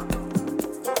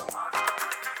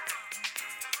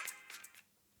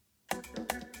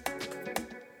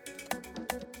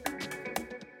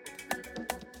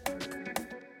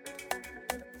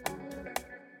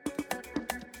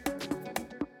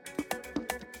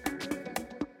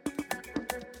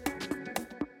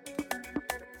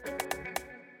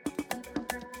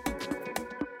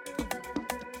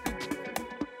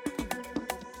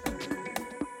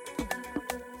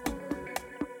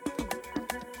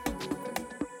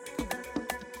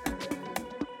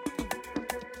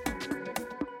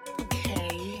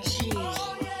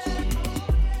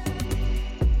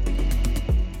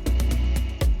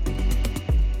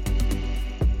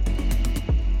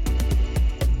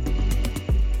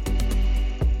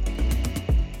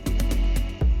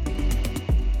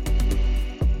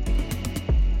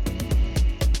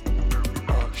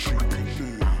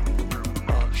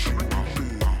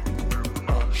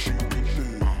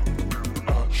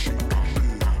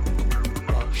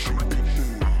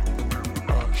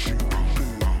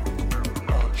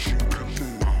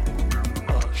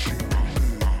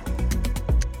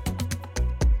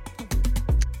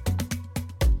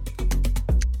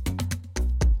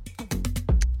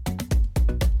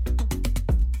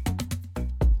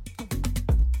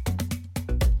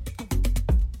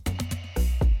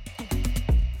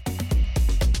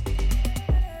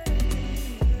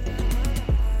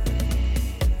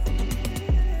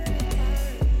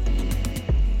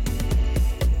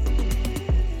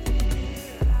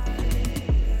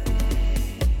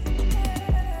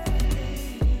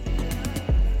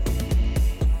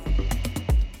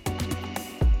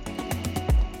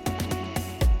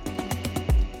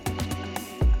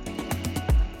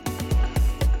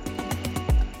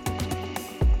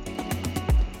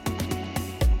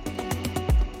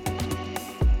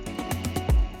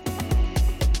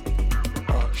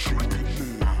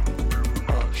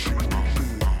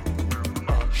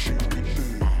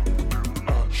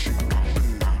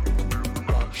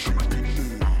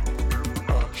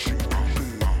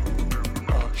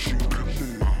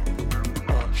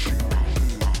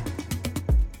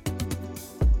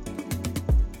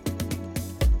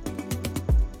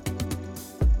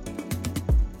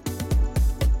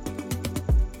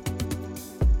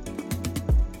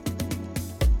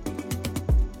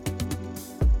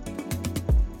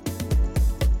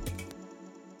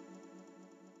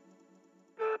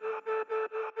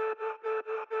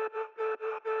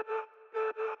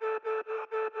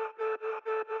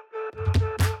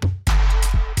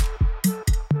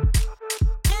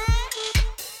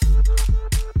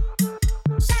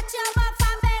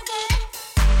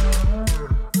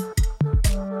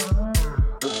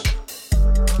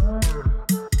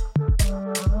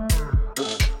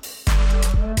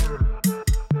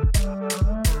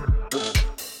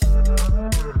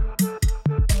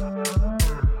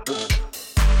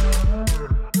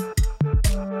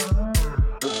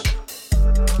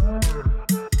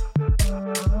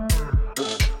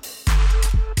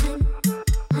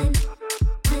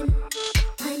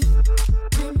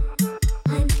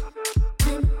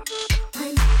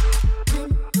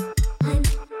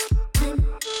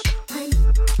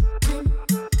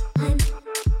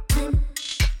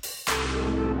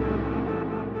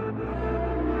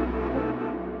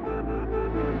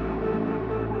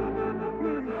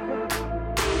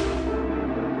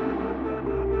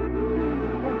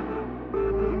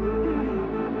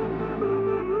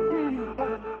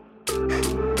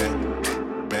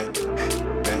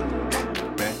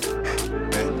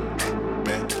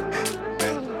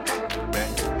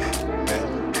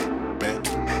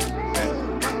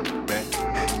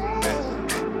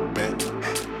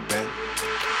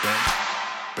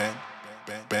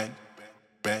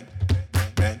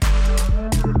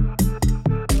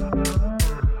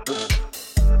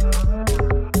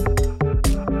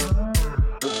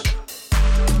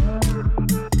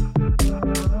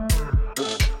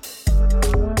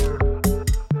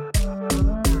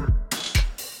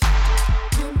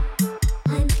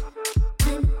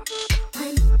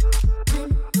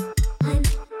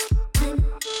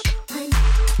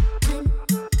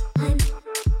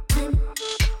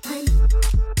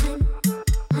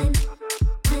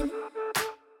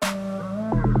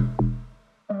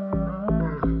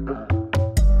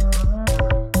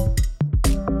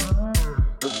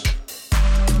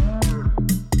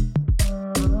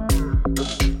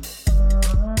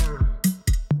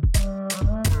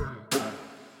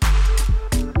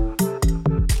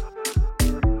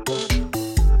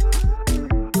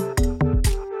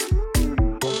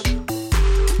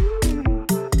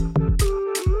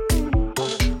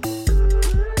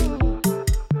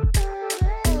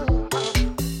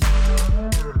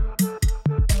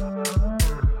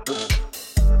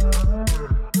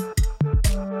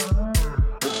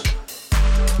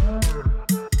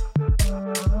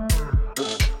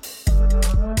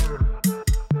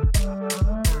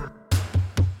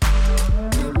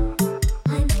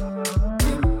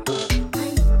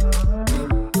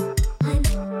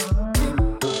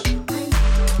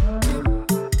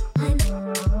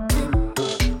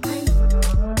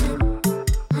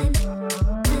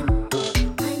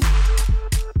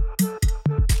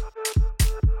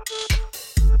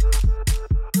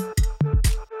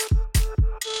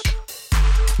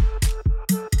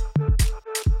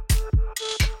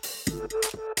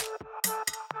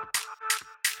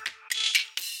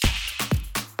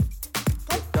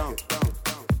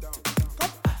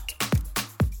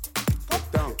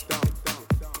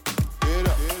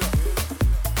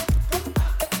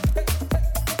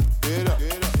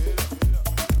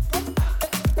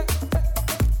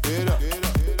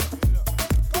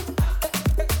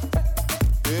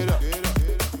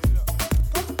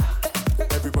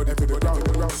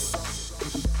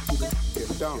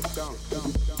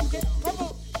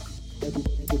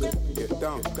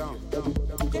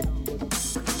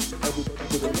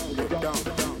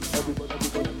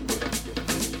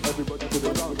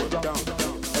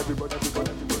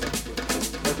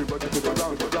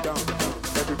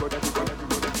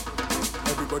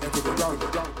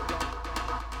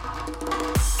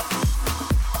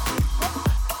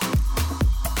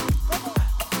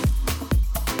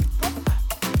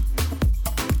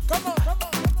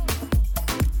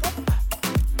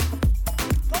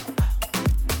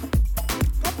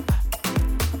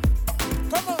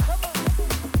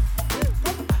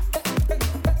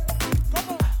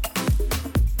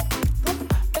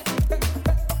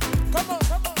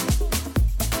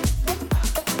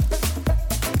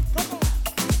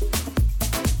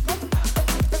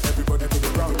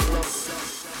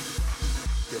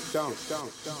 Come on,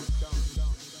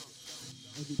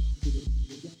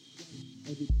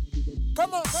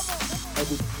 come on,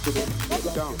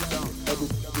 down,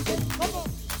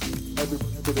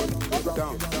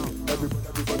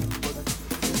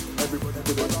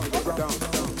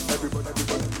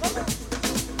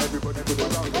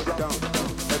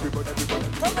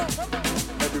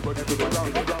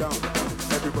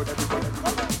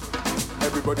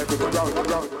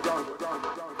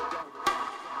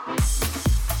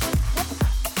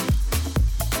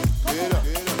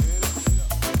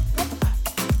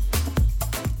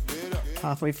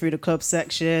 Halfway through the club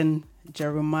section,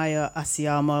 Jeremiah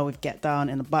Asiyama with Get Down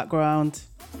in the background.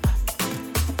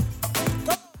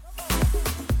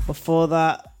 Before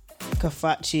that,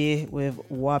 Kafachi with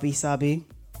Wabi Sabi.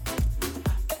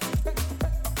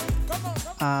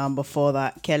 Before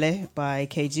that, Kele by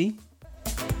KG.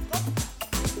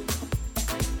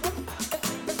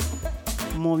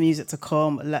 More music to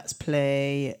come. Let's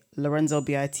play Lorenzo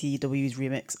BITW's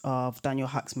remix of Daniel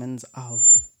Haxman's Owl.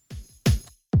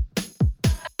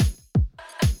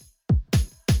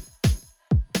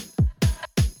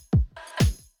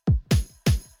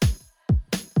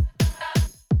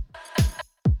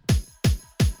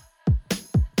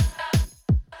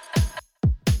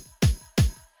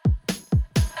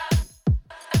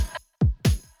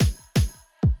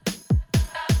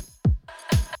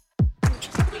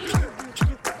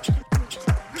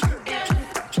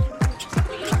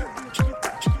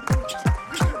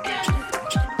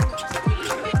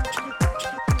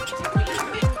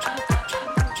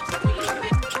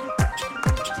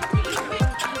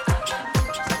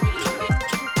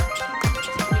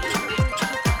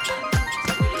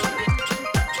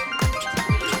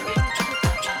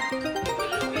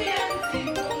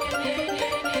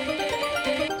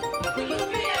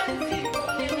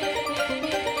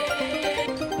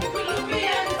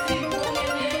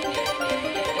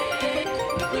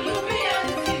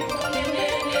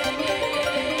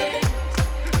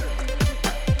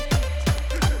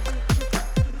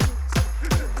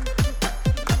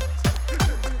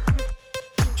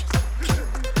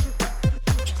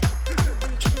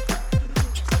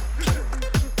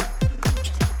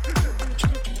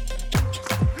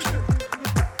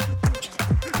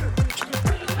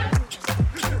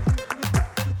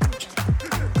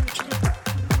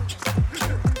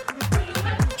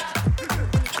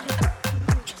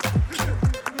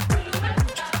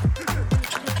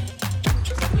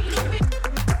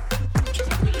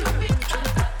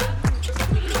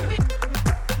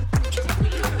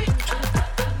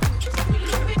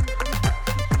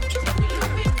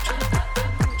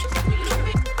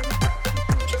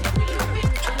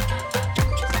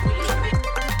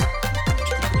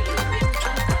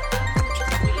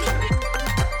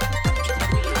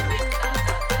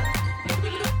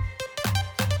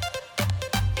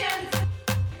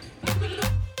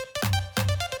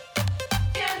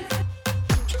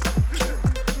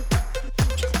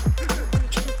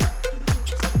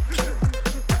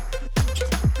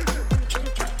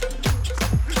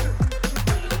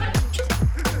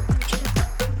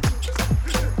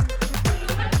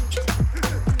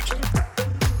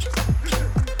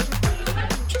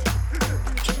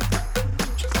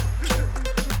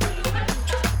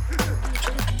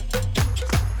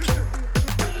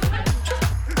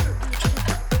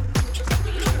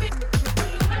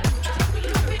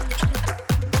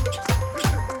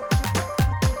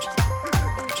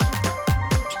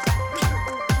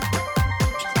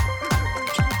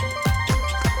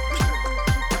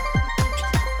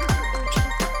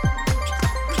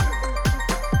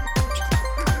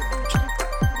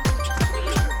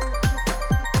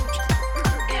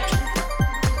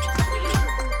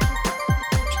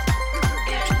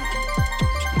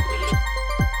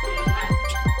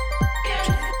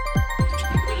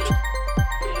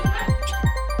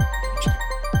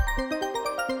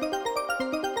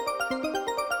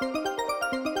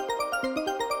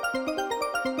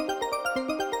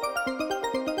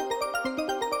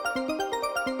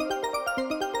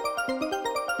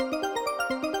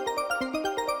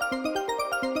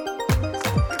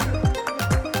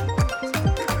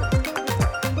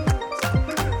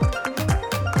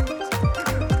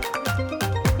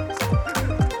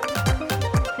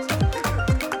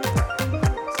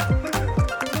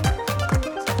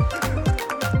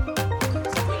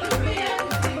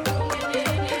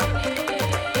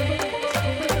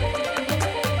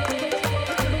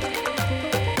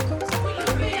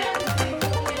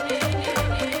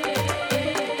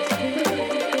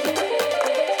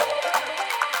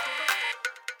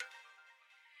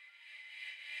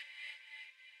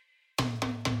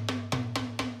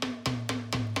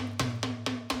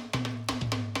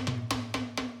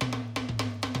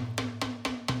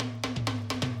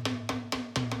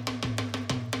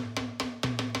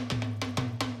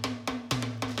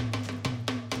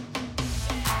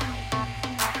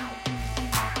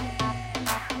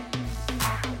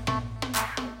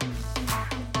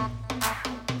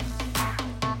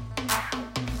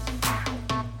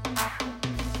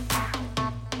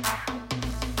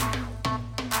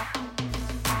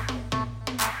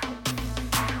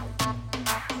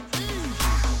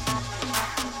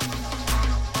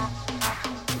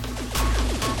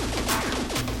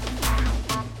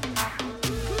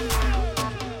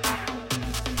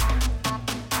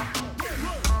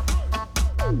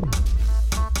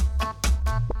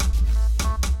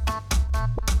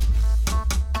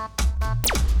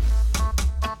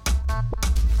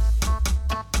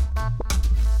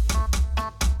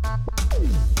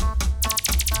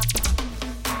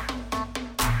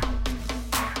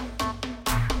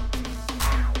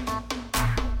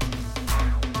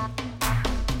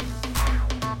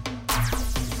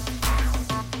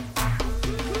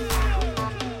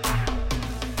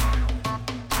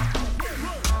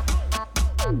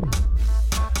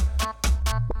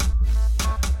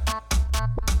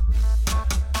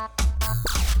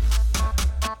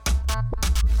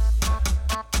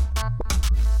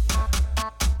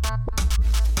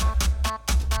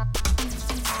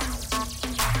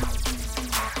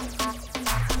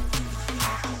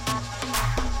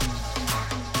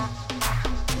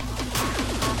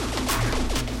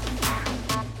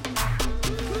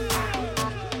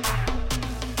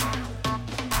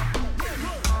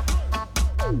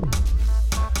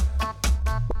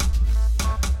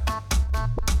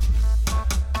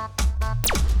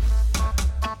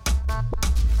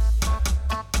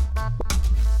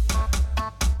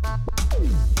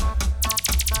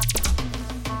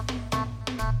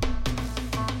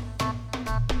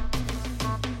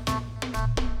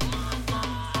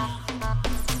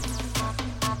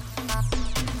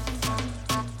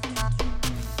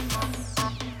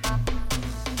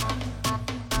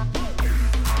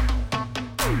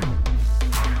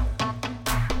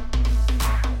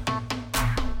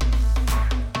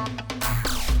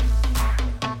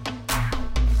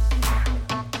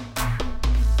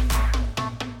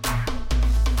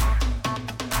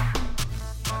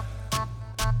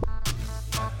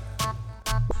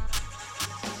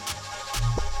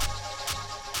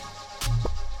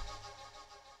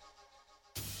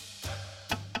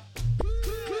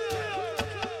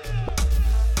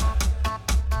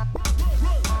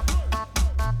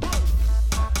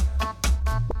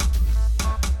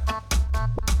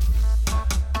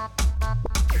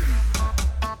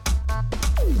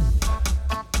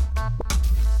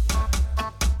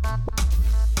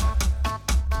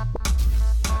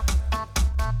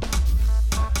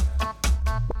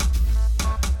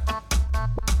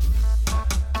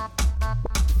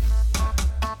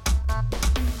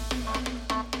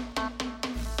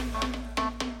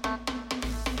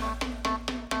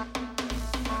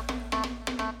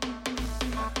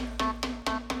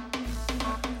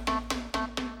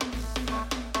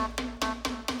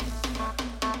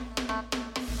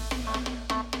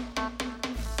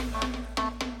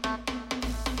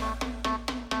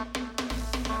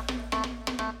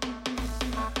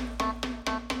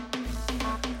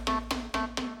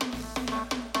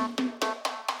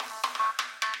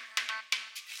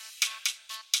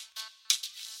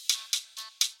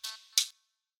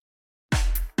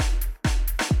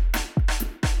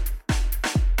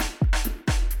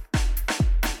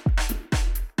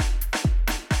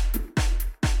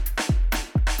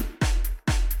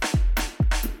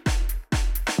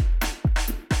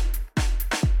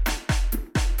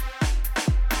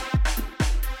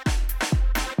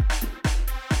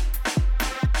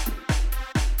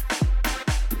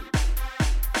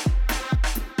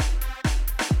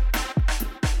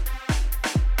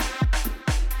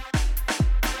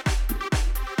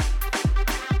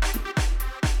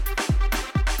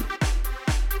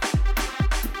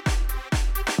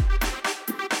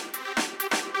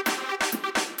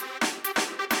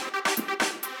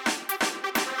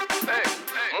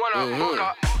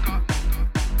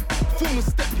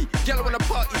 Girl wanna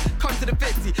party, come to the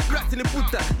fetty. Wrapped in the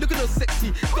Buddha, looking all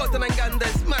sexy. Got the Nanganda,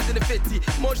 it's mad in the fetty.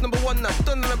 Moj number one now,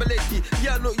 done number lady.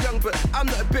 Yeah, I look young, but I'm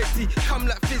not a Betty. Come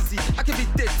like Fizzy, I can be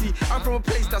dirty. I'm from a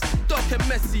place that's dark and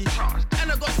messy.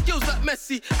 And I got skills like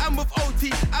Messi. I'm with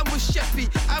OT, I'm with Sheffy,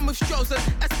 I'm with Strauss and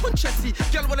Esponchesi.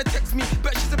 Girl wanna text me,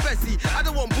 but she's a Bessie. I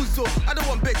don't want Buzo, I don't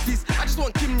want Betty's. I just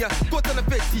want Kimya, got on a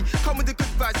Betty. Come with the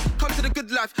good vibes, come to the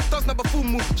good life. Does number full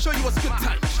move, show you what's good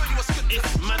time. Show you what's good time.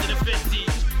 It's mad in the 50.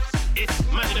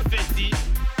 It's mad in the 50.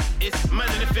 It's mad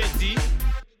in the 50.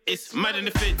 It's mad in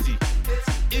the 50.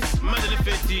 It's mad in the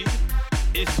 50.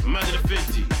 It's mad in the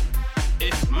 50.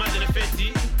 It's mad in the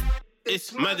 50.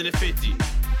 It's mad in the 50.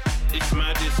 It's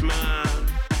mad, it's mad.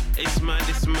 It's mad,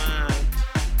 it's mad.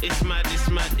 It's mad, it's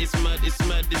mad, it's mad, it's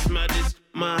mad, it's mad, it's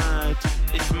mad.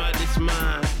 It's mad, it's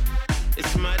mad.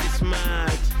 It's mad, it's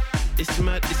mad. It's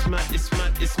mad, it's mad, it's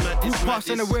mad, it's mad, it's mad. Pass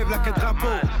on the wave like a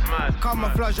drapeau.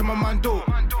 Camouflage on my mando.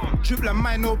 Drip like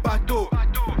mine, no bateau.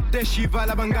 Then she va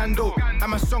la bangando.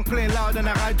 I'm a song playing loud on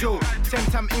the radio. Same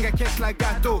time Inga cakes like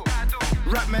gato.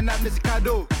 Rap man up this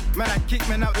cado. Man I kick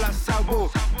man out like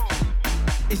Sabo.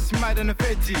 It's mad on the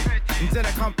 50. Then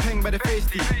I can't ping by the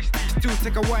feisty. Still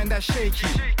take a wine that's shaky.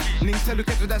 Ninja look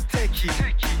at that's techie.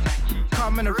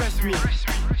 Come and arrest me.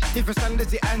 If it's under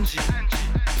the Angie.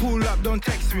 Pull up, don't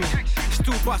text me.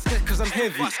 Still basket cause I'm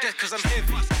heavy.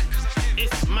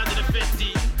 It's mad in the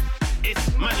 50.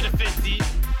 It's mad in the 50.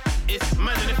 It's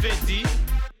mad in the 50.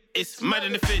 It's mad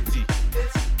in the 50.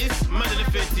 It's mad in the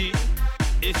 50.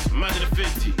 It's mad in the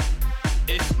 50.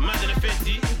 It's mad in the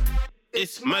 50.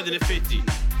 It's mad in the 50.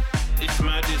 It's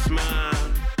mad, it's mad.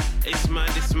 It's mad,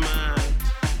 it's mad.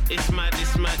 It's mad,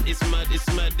 it's mad, it's mad, it's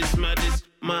mad, it's mad, it's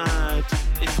mad.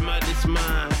 It's mad, it's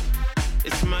mad.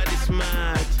 It's mad, it's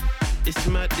mad. It's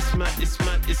mad, it's mad, it's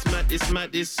mad, it's mad, it's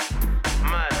mad, it's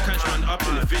mad. Cash man up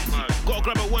in the 50. Gotta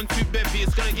grab a 1-2 bevy,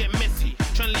 it's gonna get messy.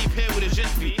 Tryna leave here with a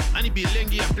gentry. I need be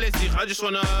lengi a plaisir. I just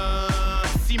wanna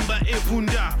Simba et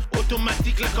Vunda.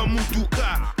 Automatique like a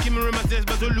Mutuka. Qui me remet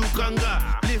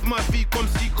Bazolukanga. Live ma vie comme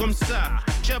ci, comme ça.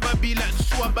 Jababi like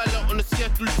Swabala on the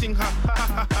Seattle thing. Ha ha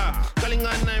ha ha. Calling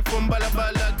a 9 from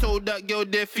Balabala. Told that girl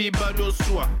there fever don't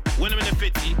swa. When I'm in the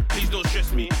 50, please don't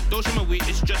stress me. Don't show my weight,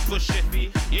 it's just for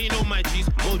Sheffy. Yeah, you know my G's,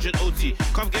 Moj and OT.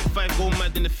 Come get 5, go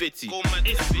mad in the 50.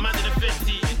 It's mad in the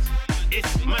 50.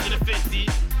 It's mad in the 50.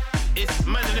 It's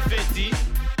mad in the 50.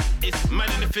 It's mad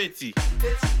in the 50.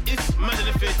 It's mad in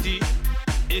the 50.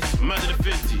 It's mad in the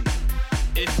 50.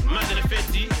 It's mad in the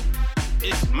 50.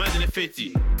 It's mad in the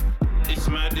 50. It's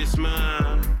mad, it's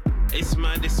mad. It's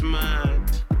mad, it's mad.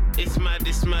 It's mad,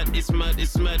 it's mad, it's mad,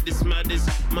 it's mad, it's mad, it's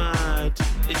mad.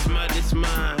 It's mad, it's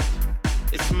mad.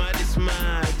 It's mad, it's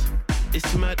mad.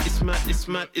 It's mad, it's mad, it's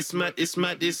mad, it's mad, it's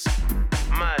mad, it's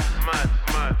mad, mad,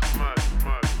 mad, mad,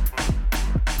 mad.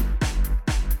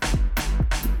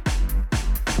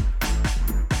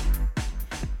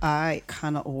 I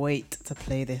cannot wait to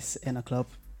play this in a club.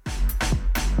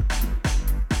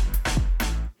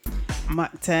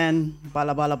 Mac 10,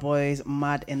 Bala Bala Boys,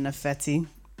 Mad in the Fetty.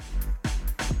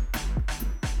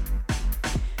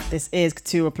 This is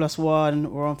Katura Plus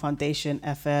One. We're on Foundation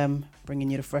FM,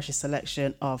 bringing you the freshest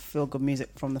selection of feel-good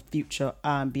music from the future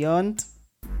and beyond.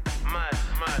 Mad,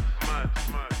 mad, mad,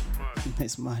 mad, mad.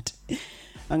 It's mad.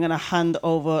 I'm going to hand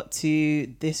over to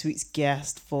this week's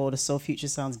guest for the Soul Future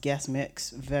Sounds guest mix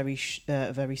very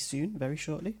soon, very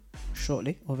shortly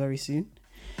or very soon.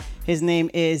 His name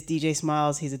is DJ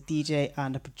Smiles. He's a DJ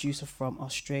and a producer from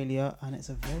Australia, and it's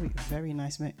a very, very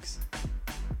nice mix.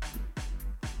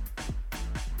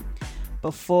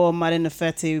 Before Mad in the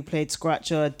Fetty, we played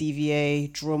Scratcher, DVA,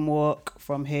 Drumwalk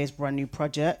from his brand new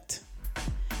project.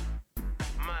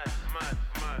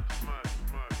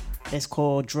 It's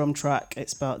called Drum Track.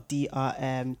 It's spelled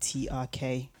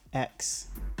DRMTRKX.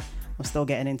 I'm still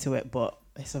getting into it, but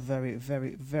it's a very,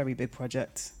 very, very big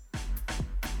project.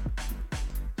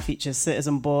 Features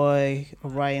Citizen Boy,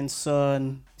 Orion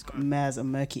Sun. It's got Mez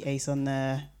and Murky Ace on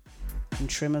there, and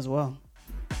Trim as well.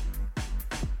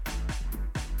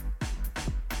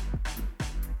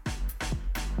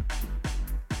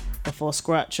 Before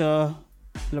Scratcher,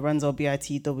 Lorenzo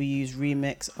BITW's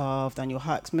remix of Daniel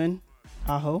Haxman,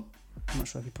 Aho. I'm not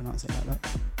sure if you pronounce it like that.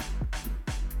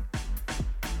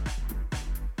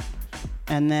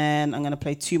 And then I'm going to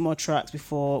play 2 more tracks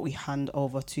before we hand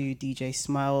over to DJ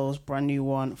Smiles. Brand new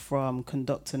one from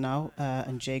Conductor Now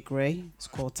and Jay Gray. It's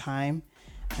called Time.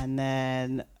 And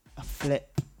then a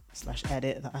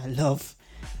flip/edit that I love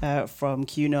from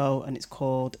Kuno, and it's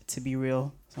called To Be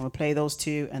Real. So I'm going to play those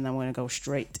 2, and then we're going to go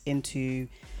straight into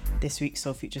this week's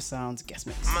Soul Future Sounds guest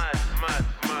mix. Mad, mad,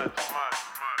 mad, mad.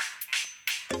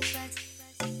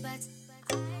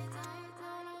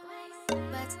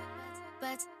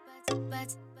 If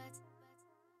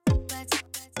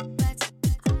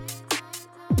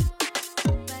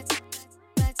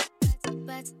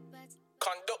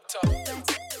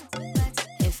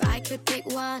I could pick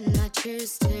one, I'd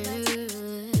choose two.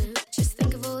 Just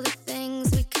think of all the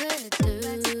things we could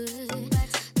do.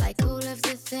 Like all of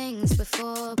the things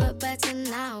before, but better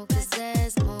now, 'cause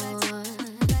there's more.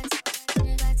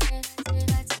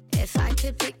 If I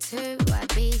could pick two,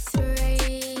 I'd be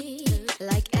three.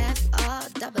 Like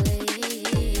F-R-E-E.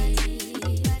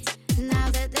 Now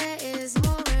that there is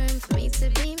more room for me to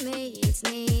be me, it's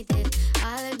needed,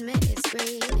 I'll admit it's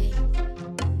greedy.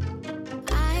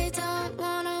 I don't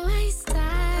wanna waste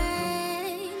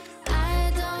time.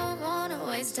 I don't wanna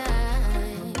waste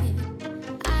time.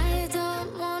 I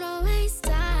don't wanna waste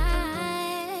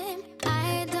time.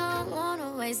 I don't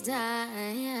wanna waste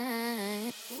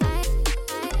time.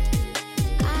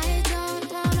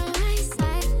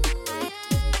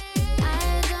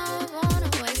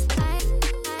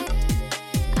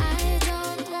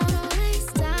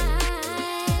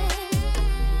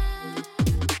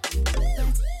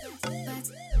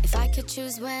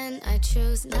 Choose when, I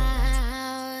choose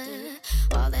now.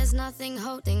 While there's nothing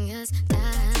holding us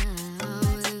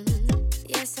down.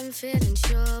 Yes, I'm feeling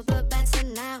sure, but better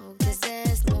now, 'cause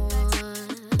there's more.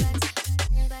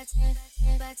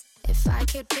 If I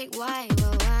could pick why,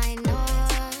 well, why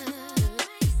not?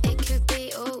 It could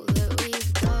be all that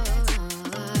we've got.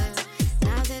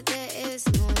 Now that there is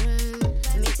more room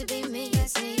for me to be me,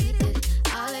 it's needed,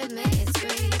 I'll admit it's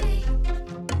greedy.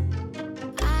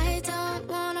 I don't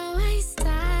wanna waste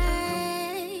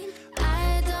time.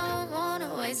 I don't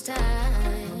wanna waste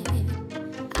time.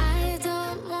 I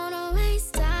don't wanna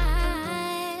waste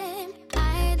time.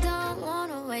 I don't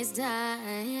wanna waste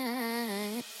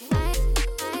time.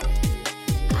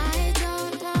 I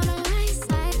don't wanna waste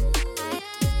time.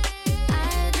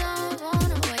 I don't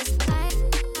wanna waste time.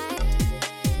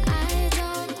 I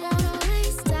don't wanna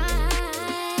waste time.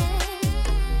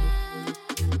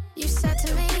 You said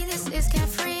to me this is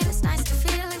carefree and it's nice to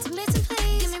feel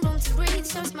intermittently. Give me room to breathe,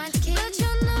 shows mine to keep. But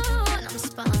you know when I'm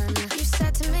spun. You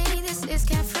said to me this is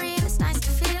carefree and it's nice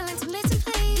to feel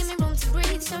intermittently. Give me room to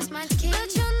breathe, shows mine to keep.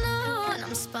 But you know when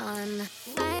I'm spun.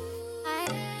 I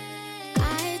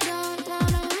don't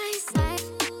wanna waste time.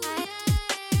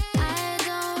 I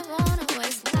don't wanna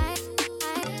waste time.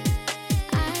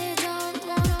 I don't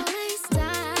wanna waste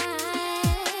time.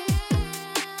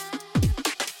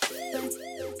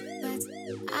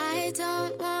 I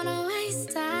don't wanna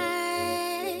waste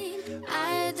time.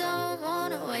 I don't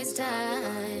wanna waste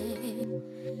time.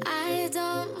 I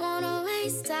don't wanna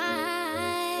waste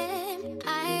time.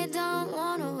 I don't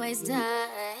wanna waste time.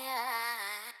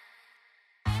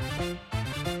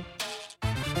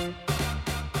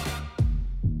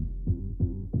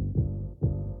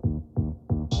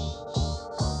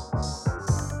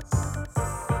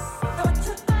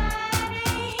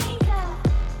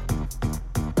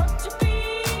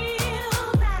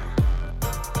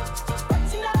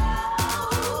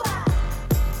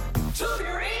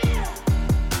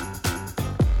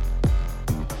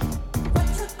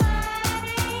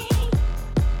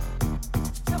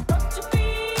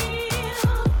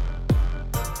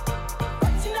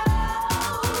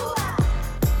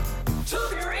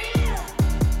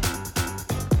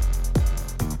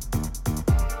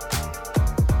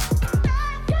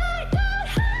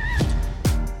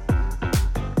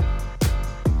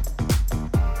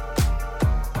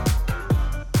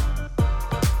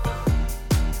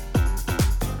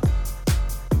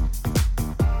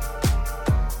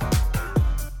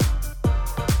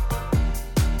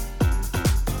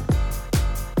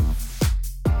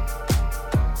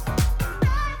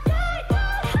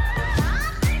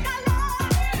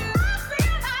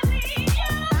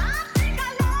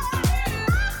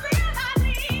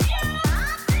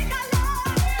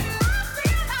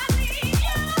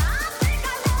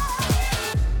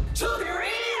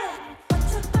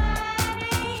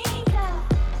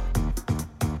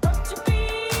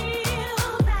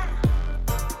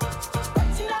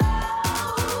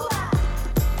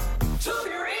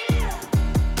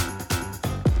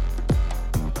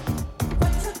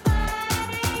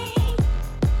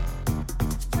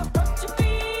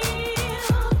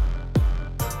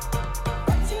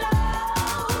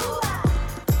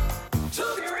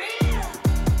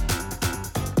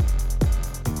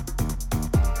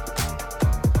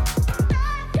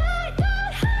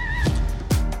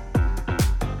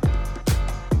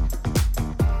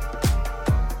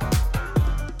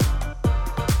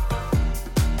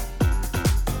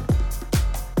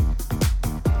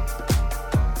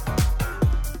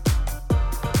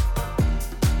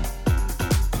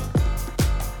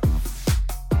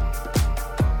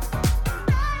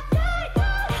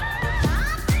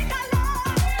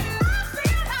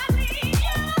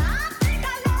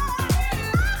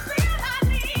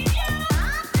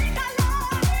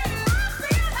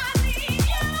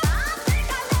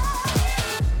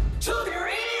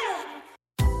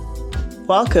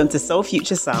 Welcome to Soul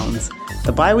Future Sounds,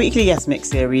 the bi-weekly Yes Mix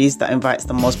series that invites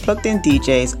the most plugged-in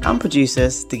DJs and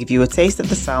producers to give you a taste of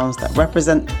the sounds that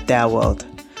represent their world.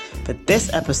 For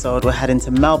this episode, we're heading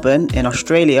to Melbourne in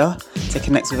Australia to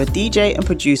connect with a DJ and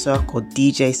producer called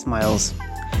DJ Smiles.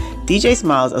 DJ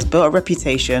Smiles has built a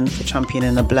reputation for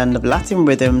championing a blend of Latin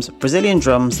rhythms, Brazilian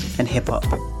drums, and hip-hop.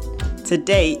 To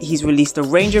date, he's released a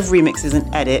range of remixes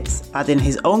and edits, adding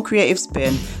his own creative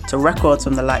spin to records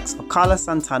from the likes of Carlos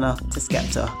Santana to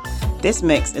Skepta. This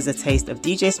mix is a taste of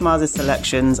DJ Smiles'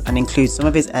 selections and includes some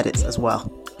of his edits as well.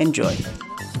 Enjoy.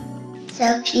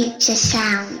 Soul Future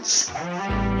Sounds.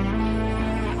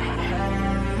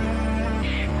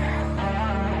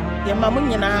 Your mama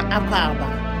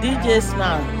akwa DJ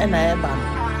Smiles and Eba.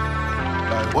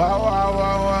 Wow, wow,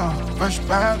 wow, wow. Fresh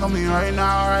bag on me right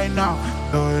now.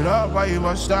 Blow it up while you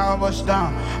bust down.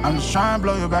 I'm just trying to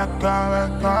blow your back out.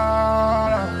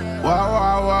 Wow,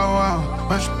 wow, wow, wow.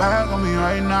 Fresh bag on me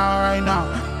right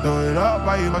now. Blow it up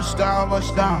while you bust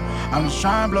down. I'm just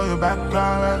trying to blow your back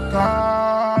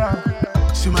out.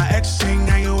 See my ex sing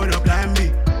hanging with a plan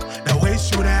B. That way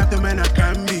she wouldn't have the man I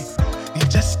can be. You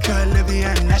just can't live the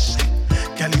and Ashley.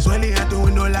 Kelly's welling out the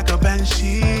window like a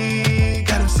banshee.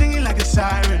 Got him singing like a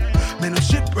siren. Man, I'm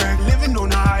shipwreck, living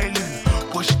on an island.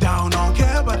 Push down, I don't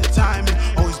care about the timing.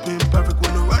 Always been perfect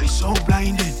when the road is so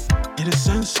blinding. In a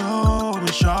sense, so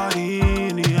with shawty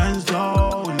in the end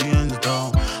zone,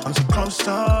 I'm so close to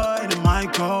the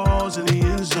mic goes in the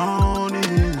end zone,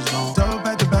 Double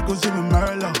back to back was even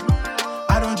Merlot.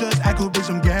 I don't just echo, bitch,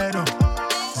 I'm ghetto.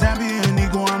 Zambia and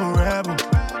Ego, I'm a rebel.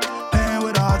 Playing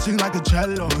with a hard thing like a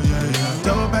cello, yeah.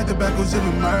 Double back to back was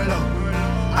even Merlot.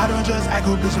 I don't just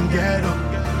echo, bitch, I'm ghetto.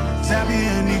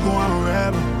 Zambia and Ego, I'm a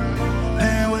rebel.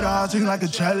 Playing with a hard thing like a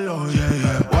cello,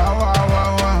 yeah. Wow, wow,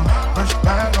 wow, wow. Fresh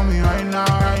bag on me right now.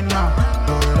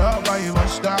 Blow it up while you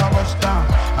bust down.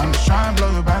 I'm just trying to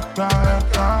blow your back out.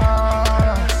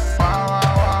 Wow,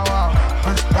 wow, wow, wow.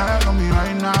 Fresh bag on me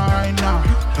right now.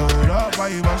 Blow it up while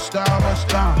you bust down.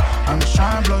 I'm just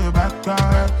trying to blow your back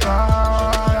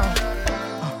out.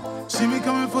 See me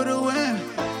coming for the win,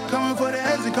 coming for the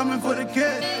exit, coming for the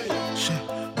kid. Shit,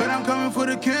 but I'm coming for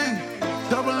the king.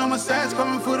 Double on my stats,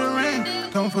 coming for the ring.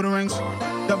 Coming for the rings,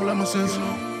 double on my sins.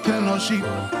 Killing no sheep,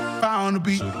 fire on the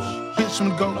beat. Bitch from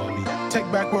the goat,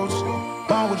 take back roads.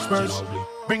 Born with spurs,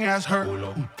 bring ass hurt.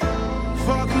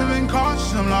 Fuck living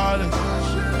cautious, I'm lawless.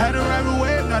 Had to ride a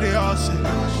wave, now they all sick.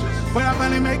 When I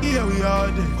finally make it, yeah, we all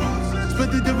did.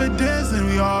 Split the dividends, and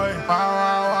we all in. Wow,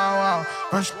 wow, wow, wow.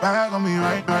 Fresh bag on me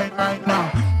right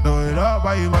now. Blow it up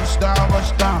while you bust down.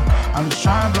 I'm just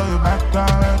trying to blow your back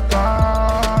out.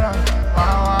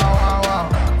 Wow, wow, wow,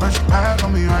 wow. Fresh bag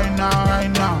on me right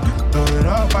now. Blow it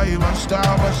up while you bust down.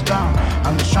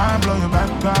 I'm just trying to blow your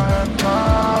back out.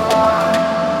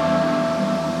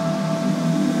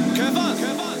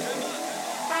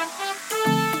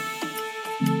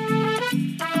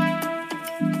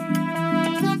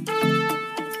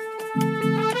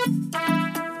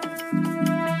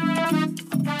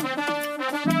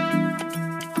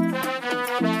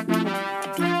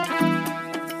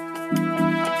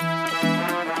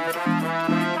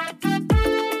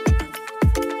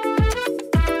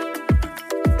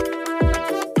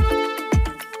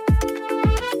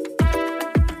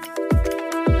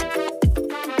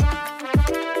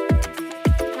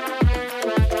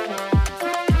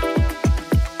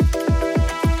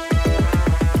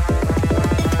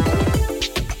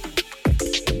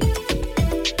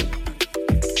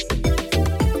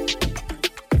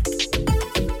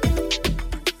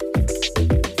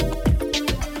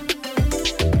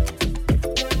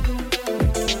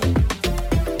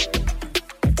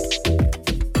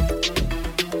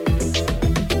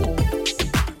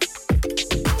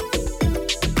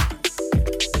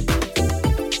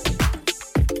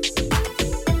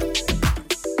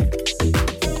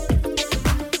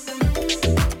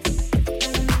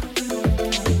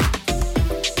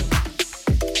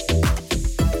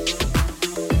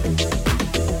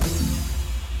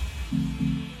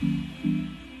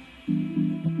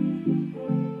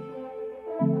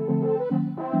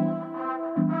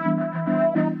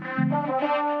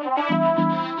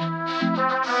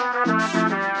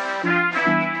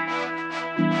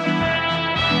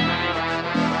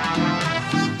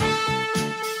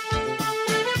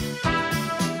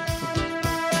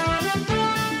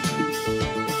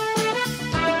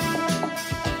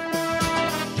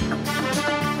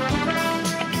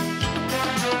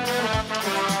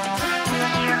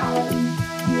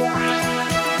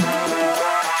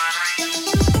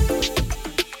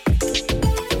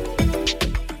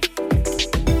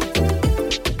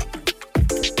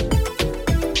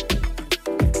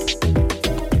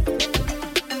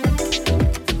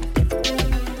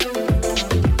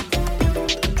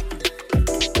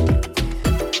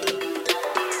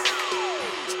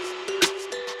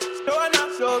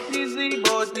 your busy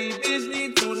body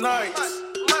busy tonight.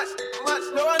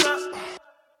 Joanna,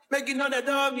 making all the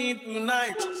dummy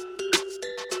tonight.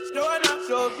 Joanna,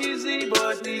 your busy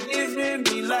body giving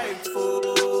me life,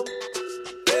 oh,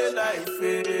 hey life,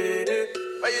 hey.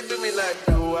 Why you do me like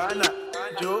Joanna,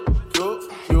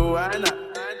 Joanna?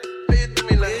 Why you do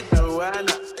me like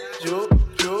Joanna,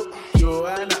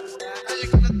 Joanna? How you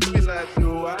gonna do me like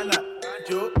Joanna,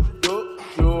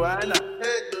 Joanna?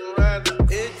 Hey Joanna,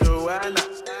 hey Joanna,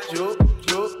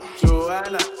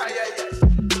 Joanna. Ay ay ay.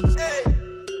 Hey,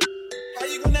 how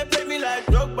you gonna play me like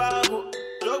Drogba?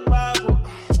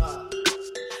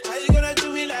 How you gonna do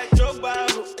me like Drogba?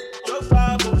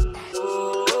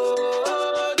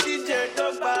 Oh, DJ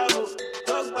Drogba,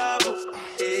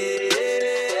 hey,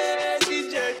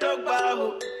 DJ Drogba.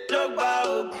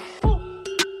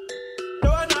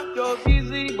 Joanna, your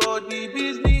busy body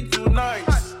busy tonight.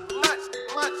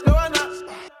 Joanna,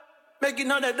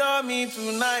 making all the dummy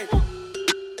tonight.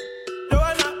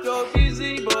 Joanna, your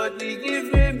busy body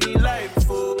giving me life,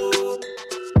 oh,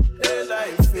 hey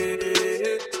life,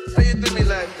 hey. How you do me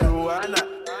like Joanna,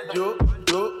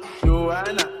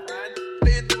 Joanna? How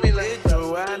you do me like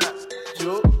Joanna,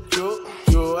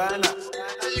 Joanna?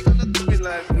 How you gonna do me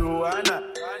like Joanna,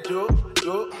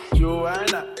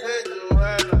 Joanna? Hey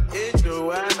Joanna, hey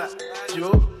Joanna,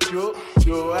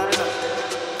 Joanna.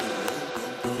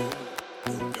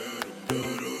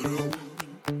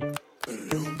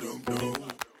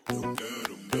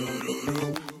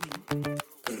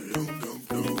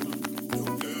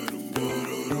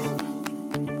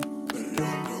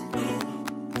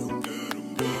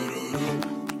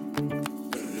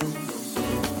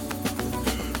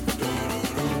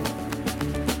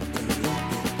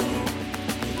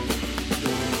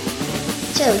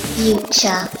 Joe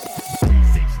Future.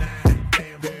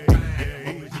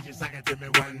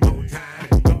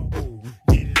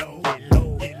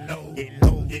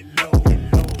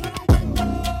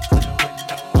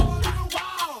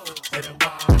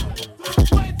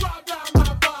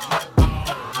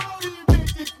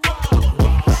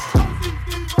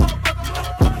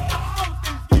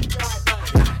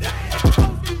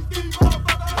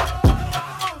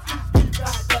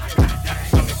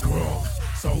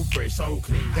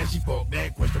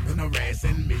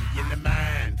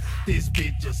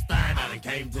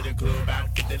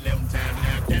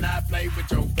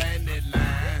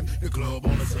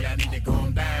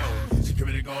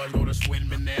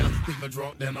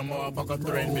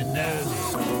 Threaten me now.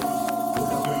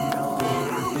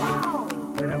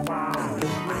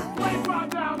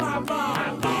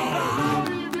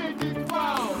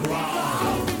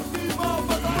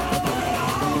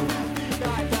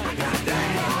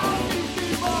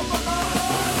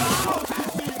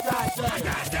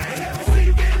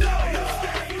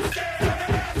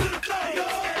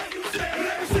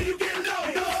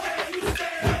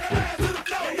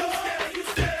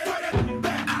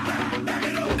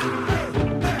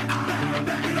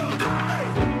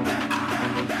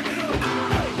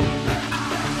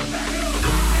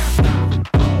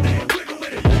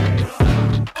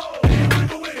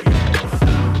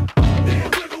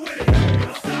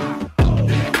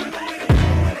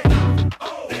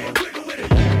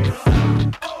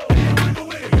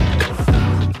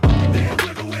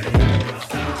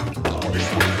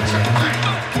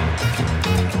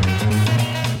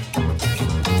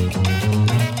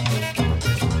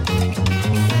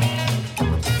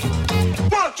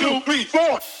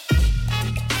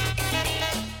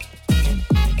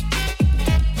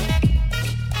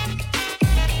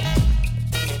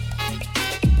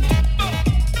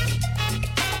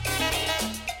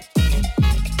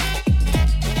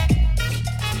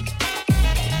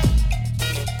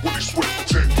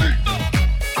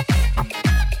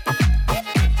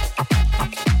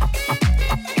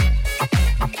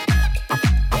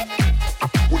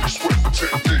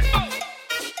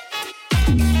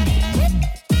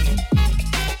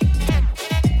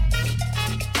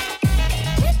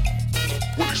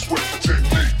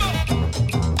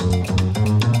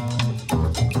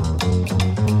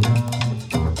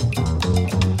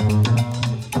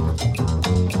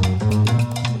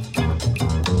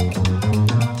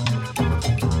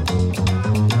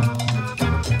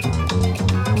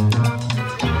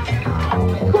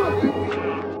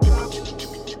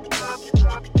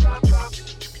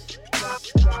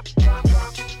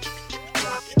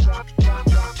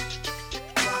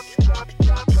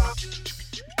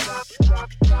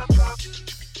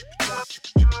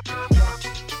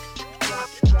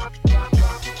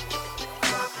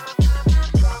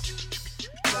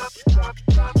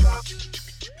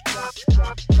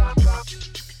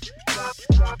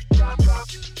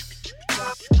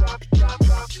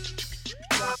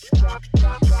 Joe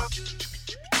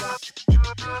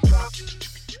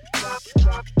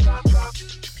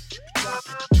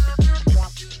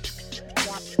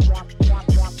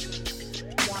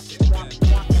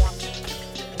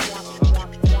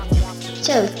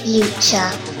Future.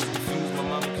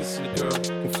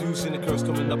 Confusing the curse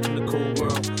coming up in the cold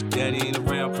world. Daddy ain't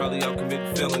around, probably out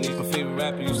committing felonies. My favorite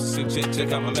rapper used to sing,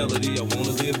 check out my melody. I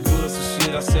wanna live good, so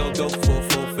shit, I sell dope for a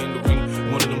 4-finger ring.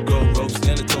 One of them gold ropes.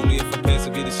 Nana told me if I pass,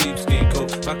 I get a sheepskin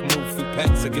coat. I can move a few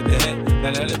packs, I get the hat.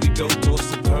 Now that'll be dope.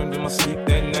 Tossed and turned in my sleep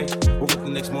that night. Woke up the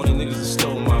next morning, niggas have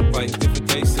stole my bike. Different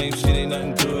day, same shit, ain't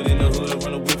nothing good in the hood. I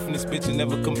run away from this bitch and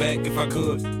never come back if I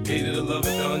could. Hated to love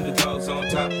it, the underdogs on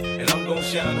top. And I'm gon'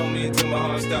 shine on me until my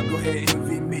heart stop. Go ahead,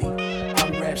 envy me.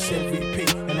 I'm Raps MVP,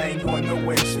 and I ain't going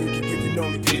nowhere, so you can get to know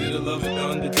me. Hated to love it, the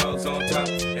underdogs on top.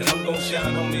 And I'm gon'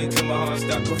 shine on me until my heart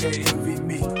stop. Go ahead, envy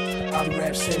me. I'm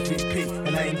Raps MVP,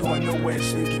 and I ain't going nowhere,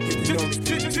 so you can get to know me.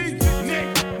 Nick,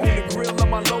 on the grill of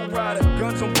my low rider.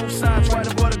 Guns on both sides, right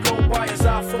above the gold wires.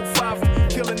 I 4-5 'em.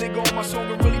 Kill a nigga on my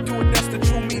song and really do it. That's the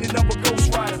true meaning of a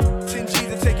ghost rider. 10 G's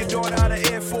to take your daughter out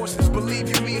of Air Forces. Believe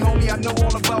you me, homie, I know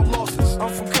all about losses. I'm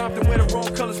from Compton where the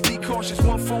wrong colors be cautious.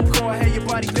 One phone call, had your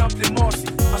body dumped in Marcy.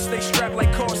 I stay strapped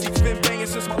like car seats. Been banging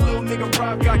since my little nigga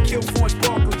Rob got killed for his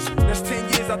Barclays. That's 10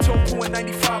 years, I told Pooh in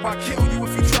 95. I'll kill you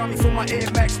if you try me for my Air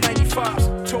Max 95s.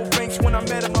 Told Banks when I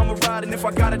met him, I'ma ride. And if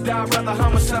I gotta die, rather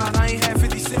homicide. I ain't had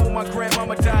 50 cent when my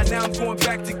grandmama died. Now I'm going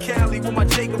back to Cali with my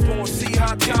Jacob on. See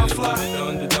how time flies. The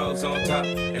underdogs on top.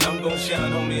 And I'm gon'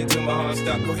 shine on me until my heart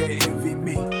stop. Go ahead, envy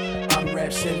me. I'm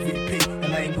Raps MVP,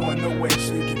 and I ain't going nowhere,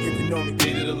 so you can get to know me.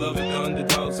 Hated to love it, the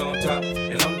underdogs on top.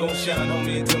 And I'm gon' shine on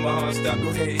me until my heart stop. Go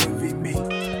ahead, envy me.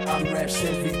 I'm Raps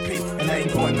MVP, and I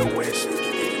ain't going nowhere, so you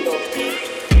can get to know me.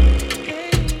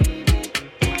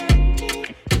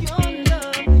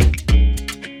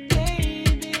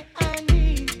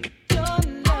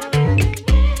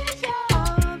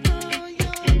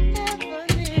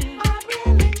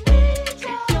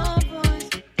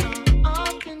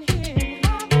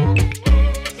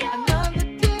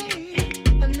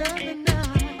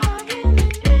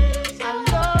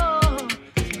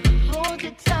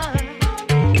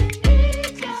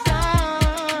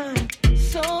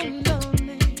 So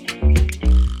lonely.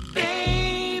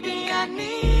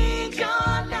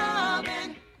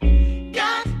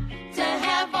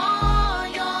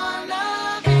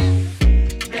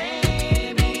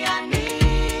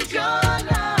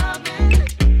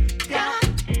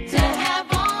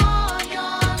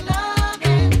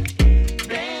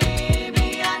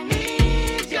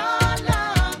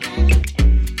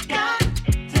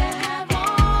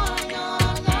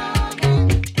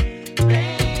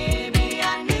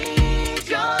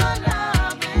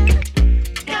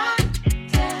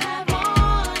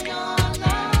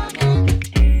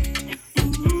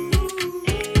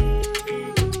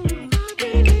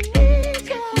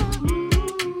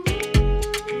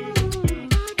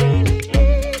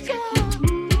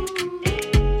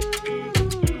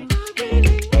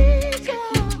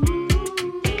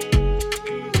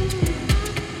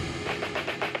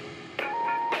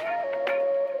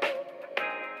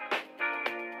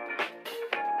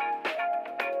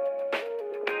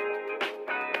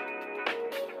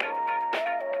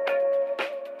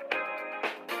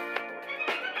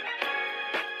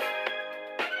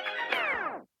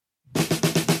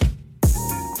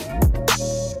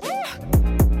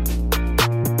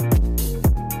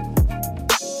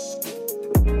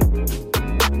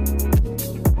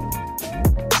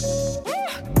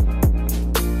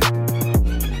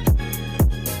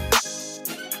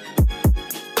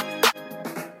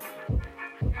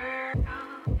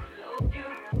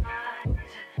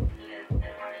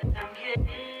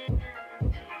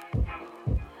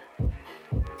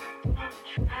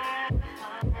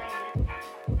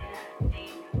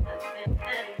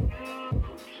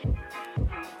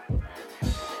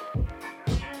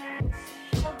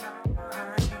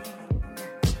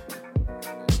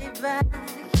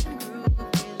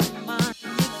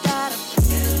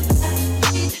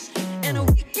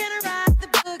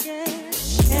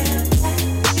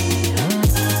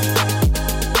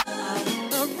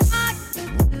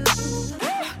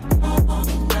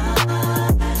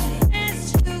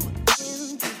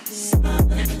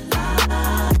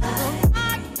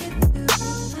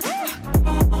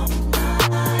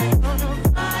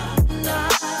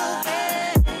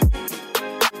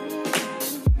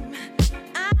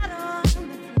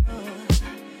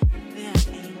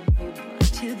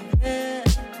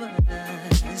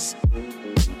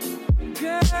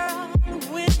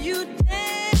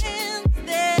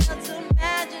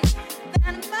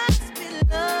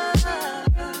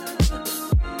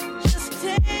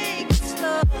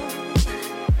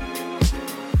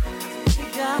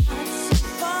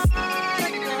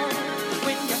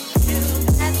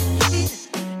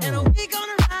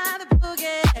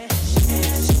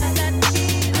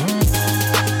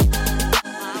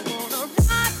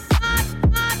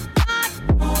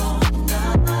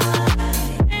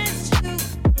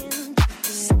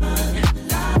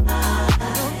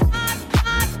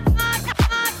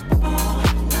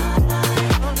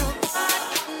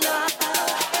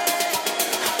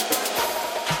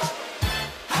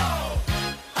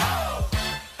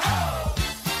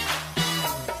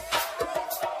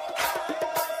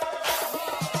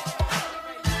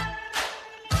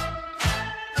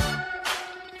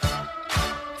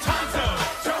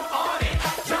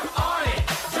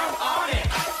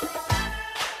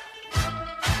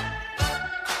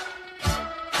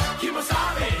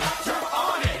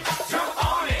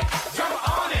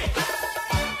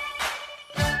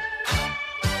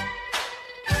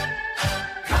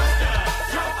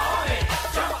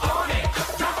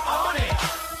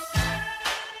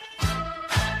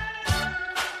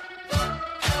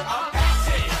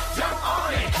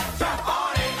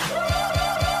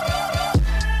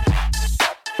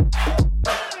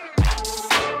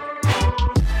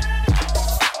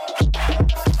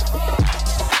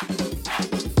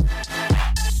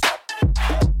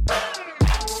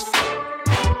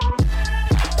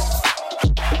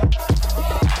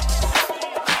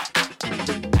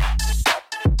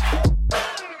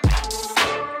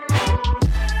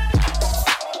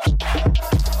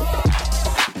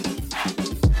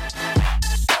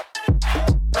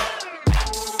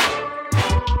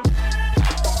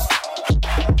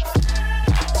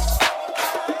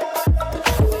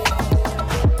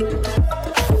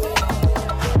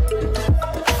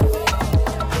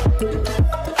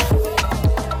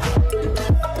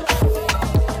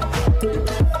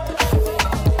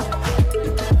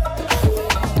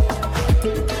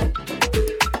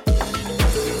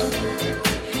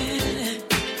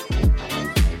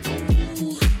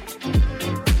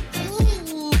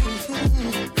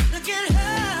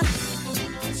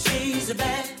 a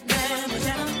bad damn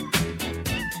madam.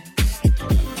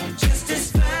 Just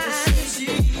as fine as she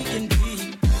can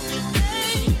be.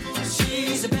 Hey,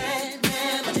 she's a bad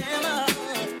damn madam.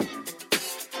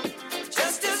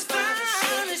 Just as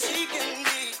fine as she can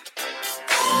be.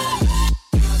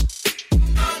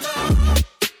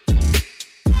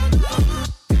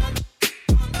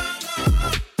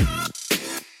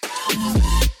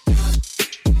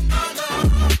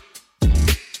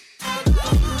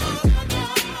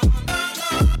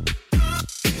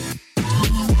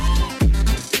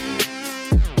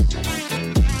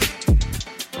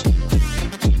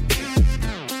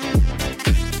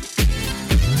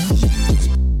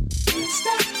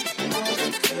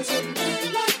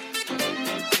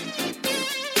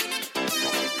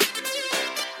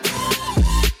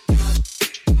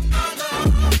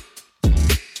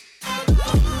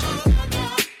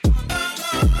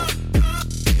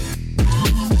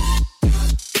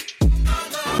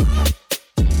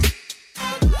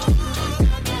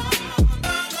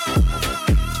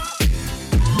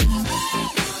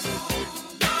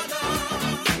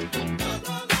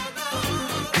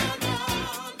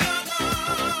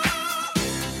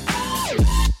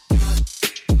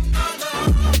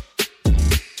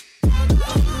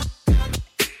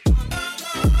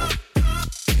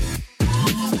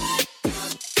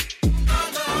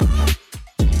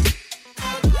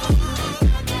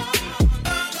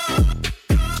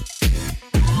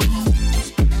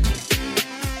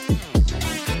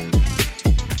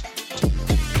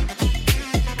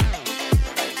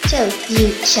 Joe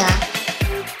Future.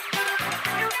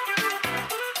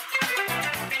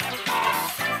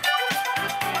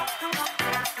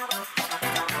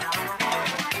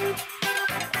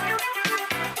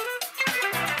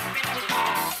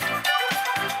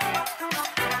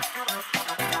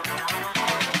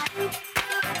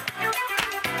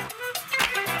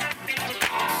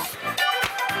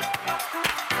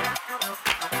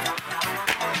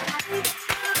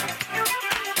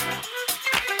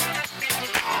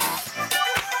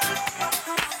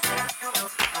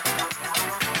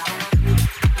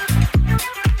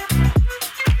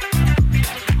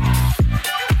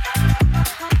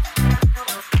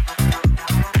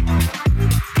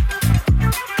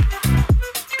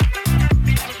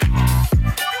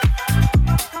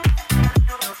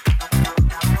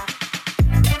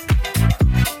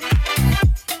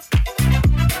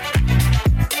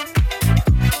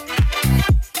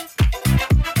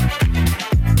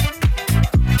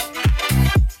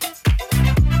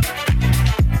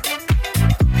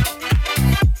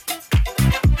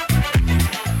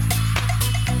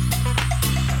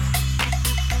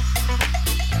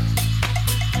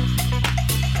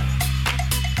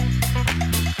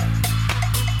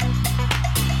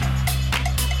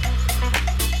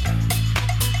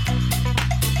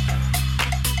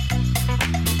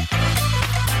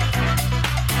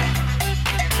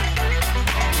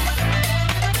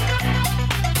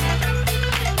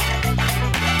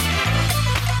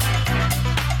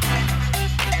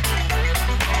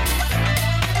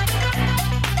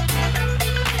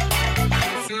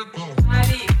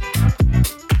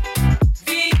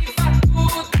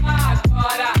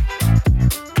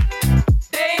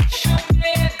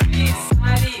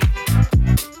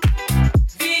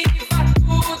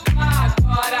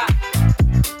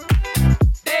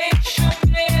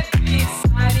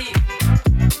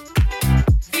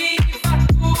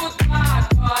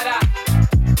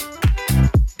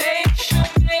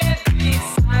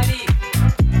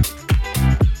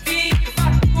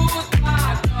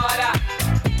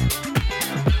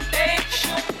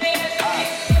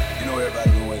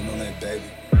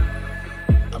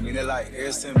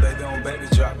 Ever since baby on baby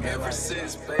drop me. Ever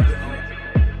since baby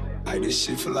on. Like this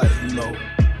shit for like, you know,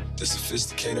 the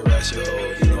sophisticated ratchet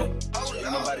old, you know.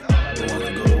 Nobody don't want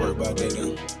to go to work by day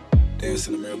then. Dance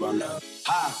in the mirror by now.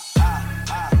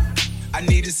 I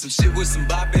needed some shit with some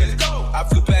bop in it. I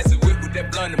flew past the whip with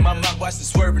that blunt in my mouth, watched it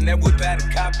swerving. That whip had a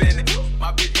cop in it.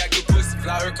 My bitch got good pussy,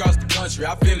 fly her across the country.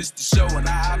 I finished the show and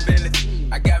I hop in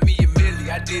it. I got me a milli,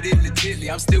 I did it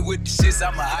legitly. I'm still with the shits,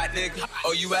 I'm a hot nigga.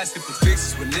 Oh, you asking for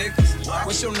fixes with niggas?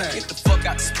 What's your name? Get the fuck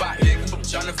out the spot, nigga. I'm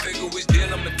tryna figure which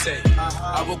deal I'ma take.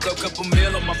 I woke up, couple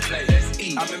meal on my plate.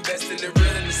 I'm investing in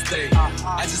real estate.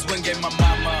 I just went and gave my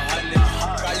mama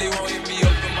 $100. Probably won't hear me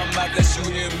open my mouth unless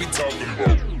you hear me talking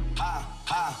about.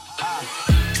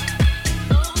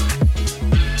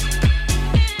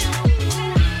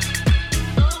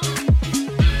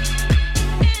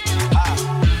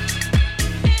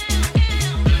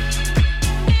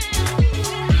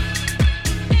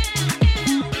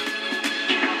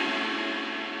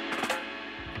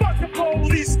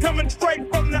 Police coming straight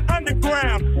from the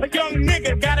underground. A young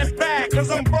nigga got his bag,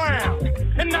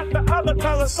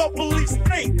 so police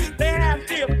think they have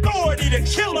the authority to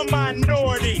kill a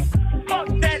minority. Fuck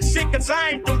that shit, cause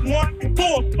I ain't the one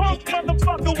for a punk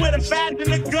motherfucker with a badge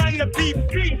and a gun to be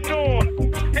beaten on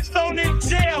and thrown in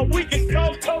jail. We can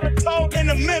go toe to toe in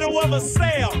the middle of a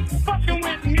sale. Fucking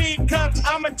with me, cause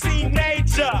I'm a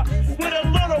teenager with a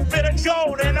little bit of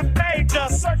gold and a pager.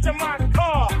 Searching my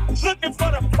car, looking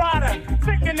for the product,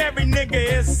 thinking every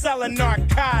nigga is selling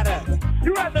narcotics.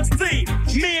 You rather see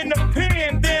me in the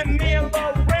pen than me and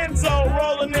Lorenzo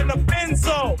rolling in a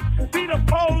benzo. Be the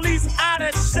police out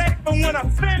of shape, and when I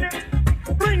finish,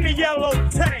 bring the yellow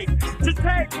tape to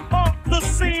take off the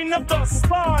scene of the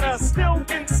slaughter. Still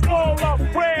can swallow up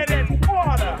bread and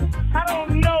water. I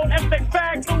don't know if they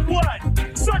bags or what.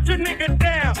 Search a nigga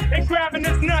down and grabbing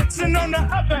his nuts, and on the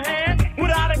other hand,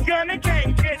 without a gun, it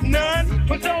can't get none.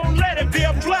 But don't let it be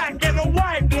a black and a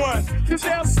white one, cause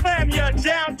they'll slam you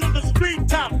down to the street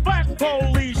top. Black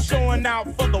police showing out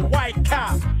for the white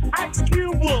cop. Ice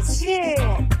Cube will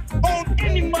swarm on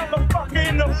any motherfucker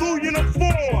in a blue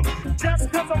uniform.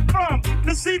 Just cause I'm from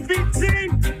the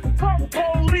CPT, fuck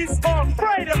police are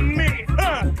afraid of me.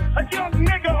 A young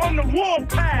nigga on the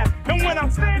warpath, and when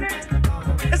I'm finished,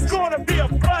 it's gonna be a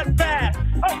bloodbath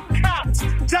of cops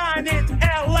dying in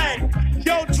LA.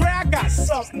 Yo, Dre, I got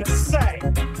something to say.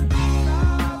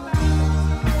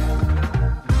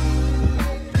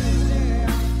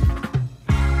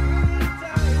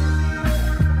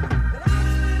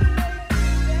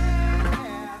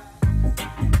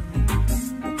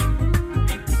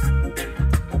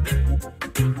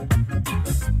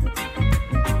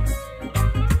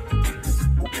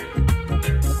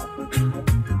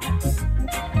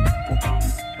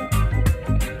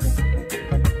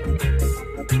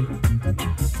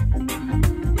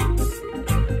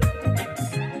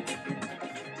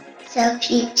 So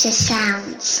Future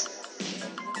Sounds.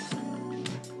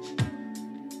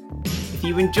 If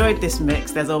you enjoyed this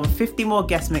mix, there's over 50 more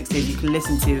guest mixes you can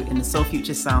listen to in the So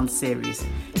Future Sounds series.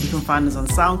 You can find us on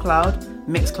SoundCloud,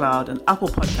 Mixcloud and Apple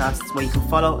Podcasts, where you can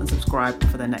follow and subscribe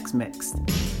for the next mix.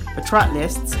 For track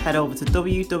lists, head over to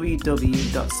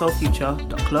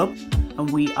www.sofuture.club, and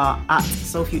we are at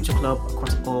So Future Club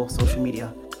across all social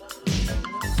media.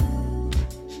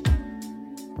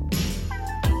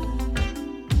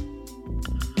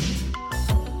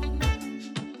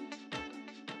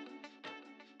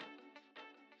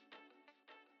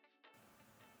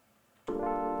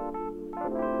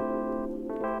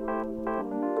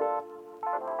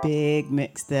 Big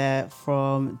mix there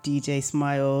from DJ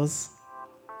Smiles.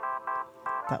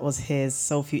 That was his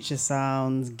So Future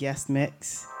Sounds guest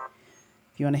mix.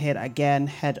 If you want to hear it again,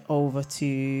 head over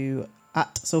to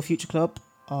at So Future Club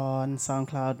on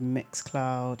SoundCloud,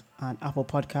 Mixcloud and Apple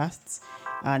Podcasts.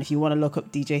 And if you want to look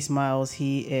up DJ Smiles,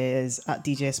 he is at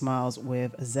DJ Smiles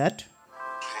with a Z.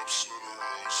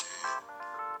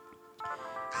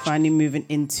 Finally moving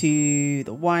into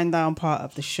the wind down part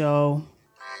of the show.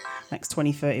 Next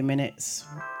 20-30 minutes,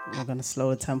 we're going to slow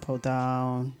the tempo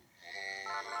down,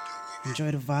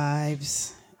 enjoy the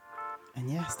vibes, and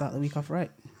yeah, start the week off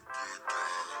right.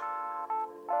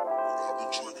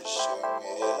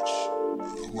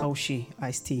 Oshi,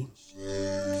 Ice-T.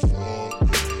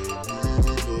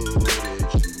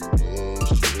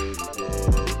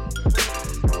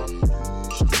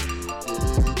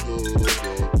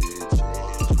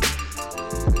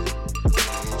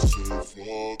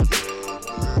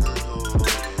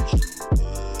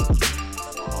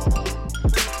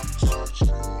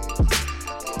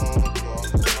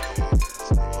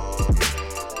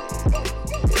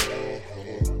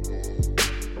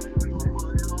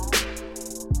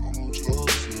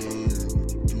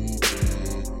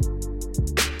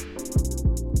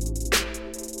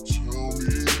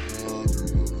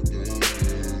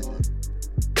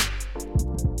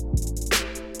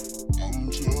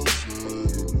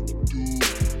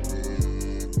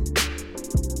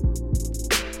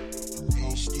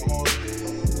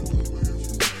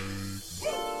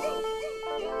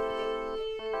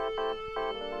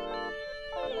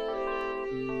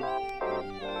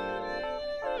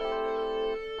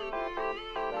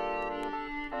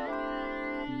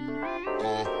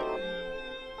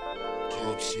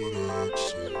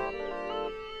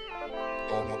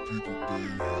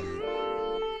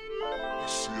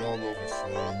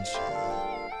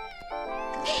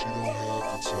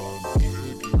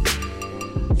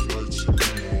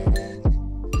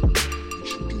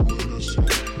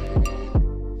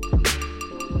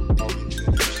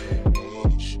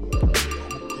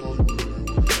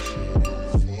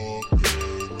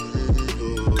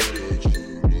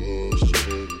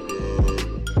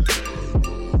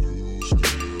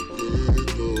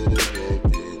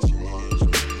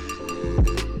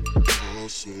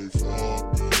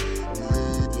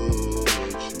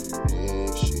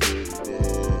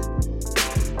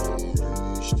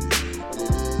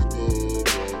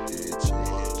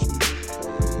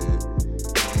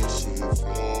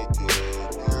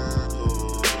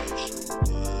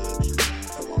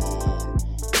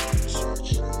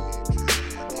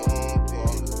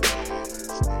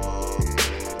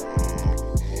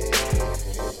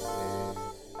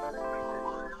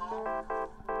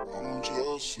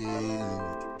 say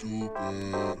what to do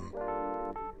better.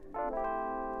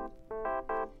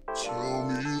 Tell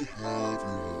me, have you heard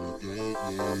that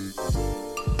lately?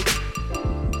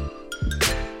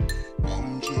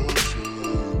 I'm just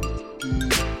saying what to do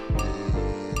better.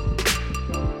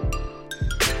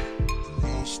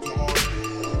 I'll start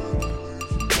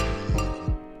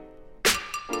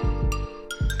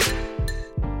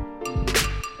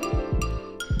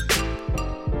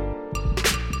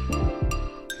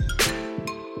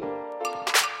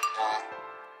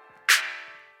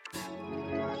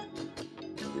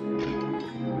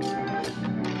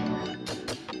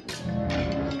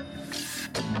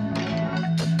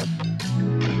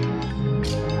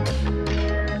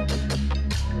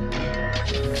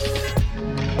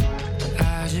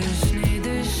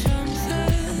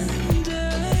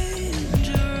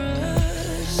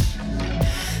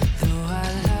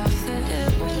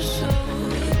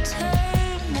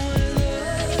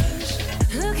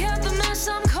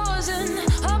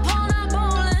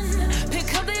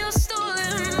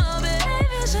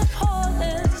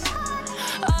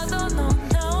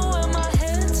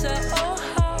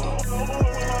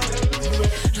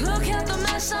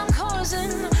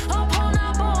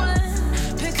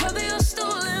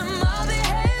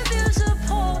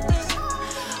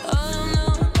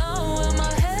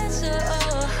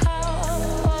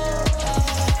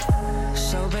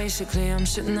I'm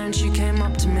sitting there and she came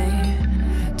up to me,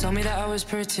 told me that I was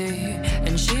pretty,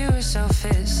 and she was so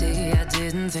fizzy. I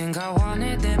didn't think I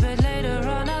wanted it, but later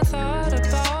on I thought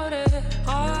about it.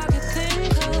 All I could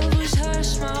think of was her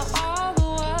smile. All the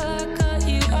while I got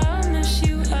you, I miss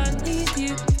you, I need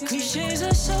you. Cliches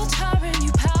are so tiring,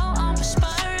 you pal, I'm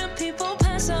perspiring. People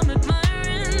pass, I'm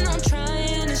admiring. I'm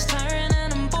trying, it's tiring,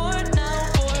 and I'm bored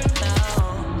now,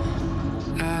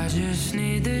 I just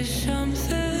need this something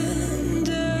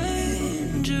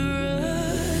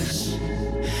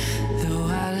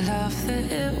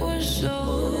that it was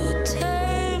so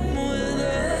tame with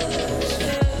us.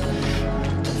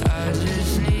 I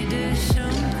just needed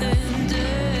something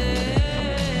dangerous.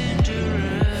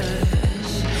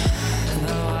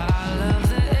 Though I love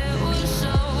that it was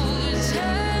so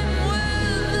tame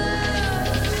with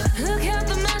us. Look at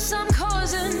the mess I'm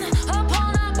causing up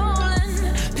all night bowling.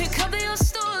 Pick up that you're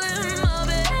stolen. My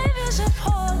behavior's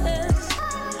appalling.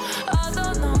 I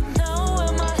don't know now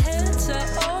where my head's at.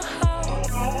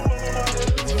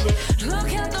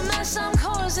 Look at the mess I'm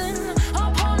causing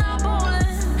up all night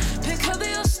bowling. Pick up that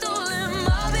you're stolen.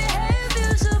 My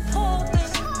behavior's appalling.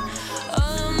 I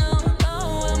don't know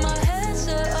where my head's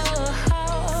at.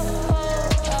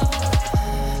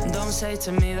 Don't say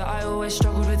to me that I always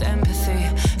struggled with empathy.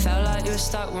 Felt like you were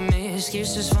stuck with me.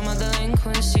 Excuses for my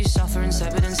delinquency. Suffering,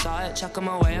 severed inside. Chuck them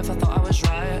away if I thought I was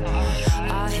right.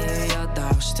 I hear your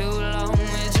doubts. Too long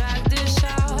we dragged this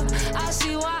out. I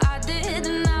see what I did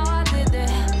and now I did it.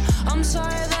 I'm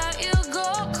sorry that you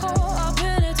got caught up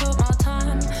in it. Took my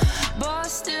time,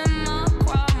 busting my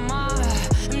grammar.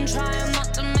 I'm trying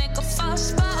not to make a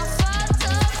fuss, but I fucked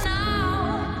up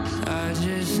now. I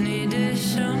just needed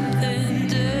something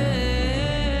dangerous.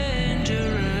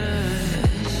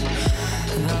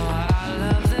 Though I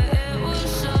love that it was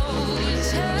so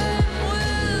tame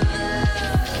with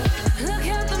us. Look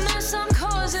at the mess I'm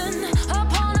causing up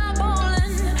all night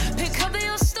bowling. Pick up that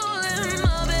you're stolen.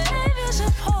 My behavior's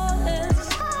appalling.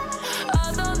 I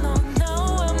don't know now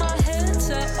where my head's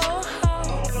at.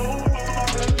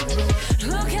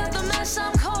 Look at the mess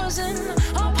I'm causing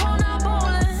up all night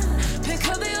bowling. Pick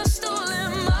up that you're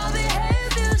stolen. My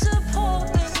behavior's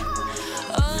appalling.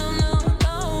 I don't know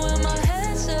now where my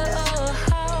head's at.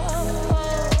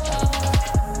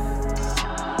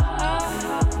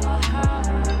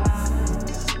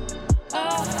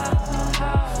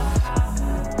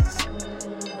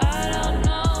 I don't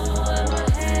know where my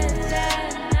head's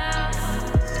at now.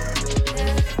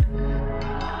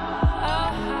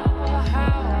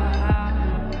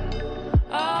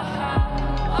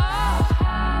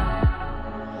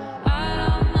 I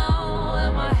don't know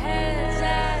where my head's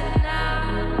at now.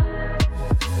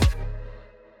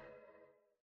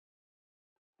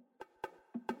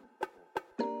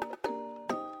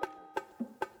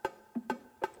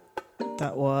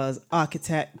 That was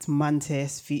Architect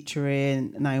Mantis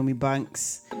featuring Naomi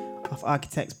Banks of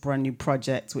Architect's brand new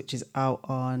project, which is out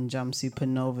on Jam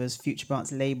Supernova's Future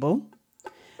Bounce label.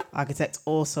 Architect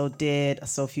also did a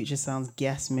Soul Future Sounds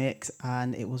guest mix,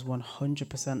 and it was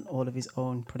 100% all of his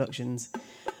own productions. I'm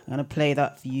going to play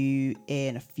that for you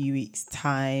in a few weeks'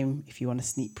 time. If you want a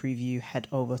sneak preview, head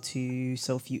over to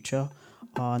Soul Future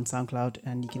on SoundCloud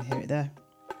and you can hear it there.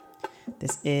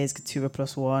 This is Katura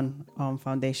 +1 on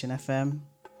Foundation FM.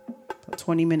 Got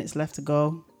 20 minutes left to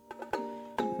go.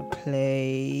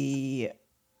 Play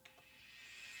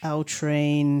L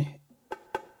Train,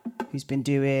 who's been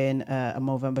doing a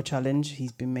Movember challenge.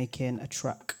 He's been making a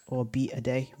track or beat a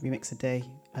day, remix a day,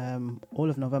 all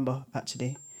of November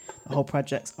actually. The whole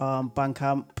project's on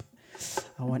Bandcamp.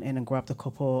 I went in and grabbed a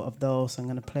couple of those. I'm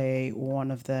going to play one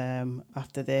of them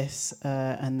after this,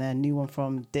 and then new one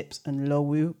from Dips and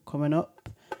Lowu coming up.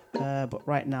 But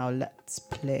right now, let's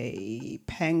play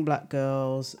Peng Black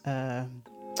Girls by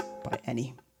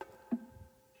Annie.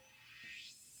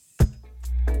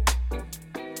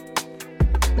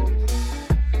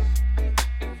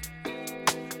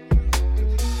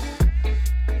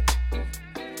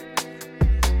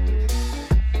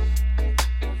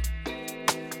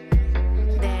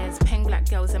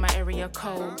 Girls in my area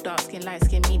cold, dark skin, light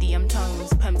skin, medium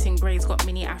tones. Pumping braids got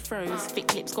mini afros,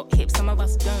 thick lips got hips, some of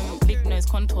us don't. Big nose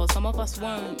contour, some of us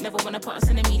won't. Never wanna put us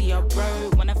in the media, bro.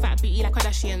 Want a fat booty like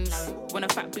Kardashians. Want a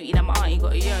fat booty that my auntie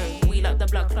got a yo. Wheel up the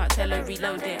blood clot, tell her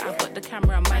reload it. I've got the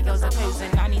camera, my girls are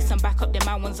posing. I need some backup, then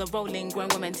my ones are rolling. Grown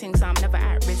women things, so I'm never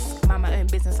at risk. Mind my own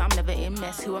business, I'm never in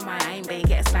mess. Who am I ain't bae,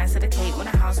 get a slice of the cake.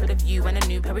 Want a house with a view and a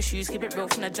new pair of shoes. Keep it real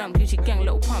from the jump, Gucci gang,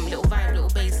 little pump, little vibe, little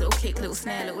bass, little kick, little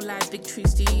snare, little lies, big truths.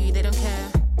 Do you, they don't care.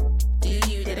 Do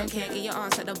you, they don't care. Get your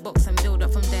ass at the box and build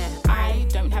up from there. I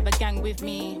don't have a gang with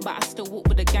me, but I still walk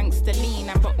with a gangster lean.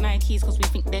 I rock Nikes cause we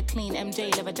think they're clean.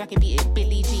 MJ leather jacket, beat it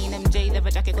Billie Jean. MJ leather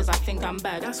jacket cause I think I'm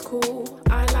bad. That's cool,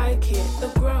 I like it.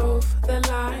 The growth, the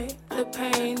light, the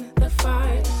pain, the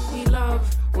fight. We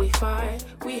love, we fight,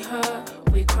 we hurt,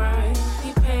 we cry.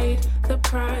 He paid the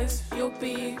price, you'll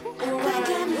be alright.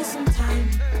 They gave me some time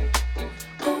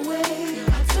away.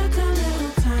 I took a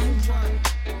little time.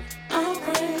 I'll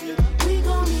pray we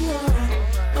gon' be alright.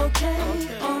 Okay,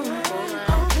 alright.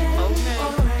 Okay,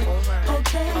 alright.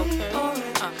 Okay,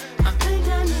 alright. They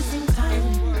gave me some time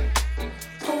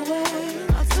away.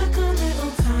 I took a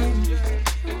little time.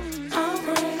 I'll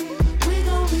pray we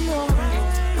gon' be alright.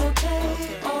 Okay,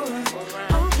 alright.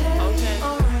 Okay,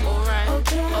 alright.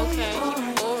 Okay,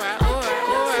 alright.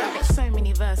 I've got so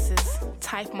many verses.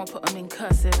 Type more, put them in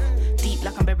cursive. Deep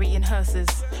like I'm burying hearses.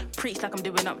 Preach like I'm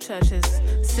doing up churches.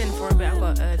 Sin for a bit, I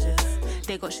got urges.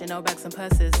 They got Chanel bags and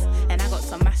purses. And I got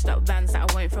some mashed up vans that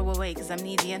I won't throw away cause I'm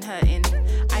needy and hurting.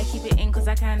 I keep it in cause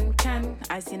I can.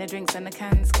 I seen the drinks and the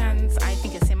cans. I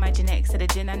think it's in my genetics. To the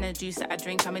gin and the juice that I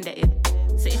drink, I'm indebted.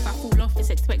 So if I fall off, it's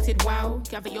expected, wow.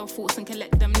 Gather your thoughts and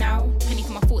collect them now. Penny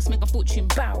for my thoughts, make a fortune,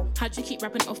 bow. How'd you keep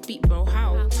rapping off beat, bro?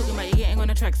 How? Talking about you getting on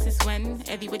the tracks since when?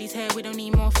 Everybody's here, we don't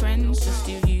need more friends. Just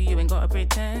do you, you ain't gotta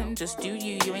pretend. Just do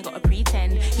you, you ain't gotta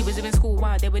pretend. He was doing school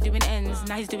while they were doing ends.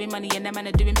 Now he's doing money and them men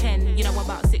are doing pen. You know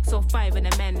about 6 or 5 of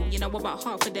the men. You know about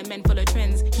half of the men follow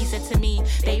trends. He said to me,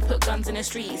 they put guns in the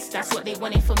streets. That's what they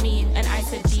wanted for me. And I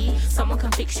said, gee, someone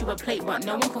can fix you a plate, but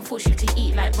no one can force you to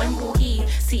eat. Like when will he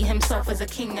see himself as a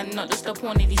king and not just a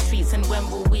pawn in these streets? And when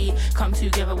will we come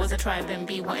together as a tribe and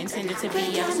be what intended to be?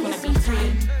 I just wanna be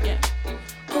free. Yeah.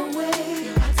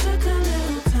 Away, I took a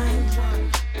little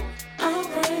time. I'll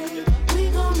pray we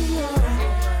gon' be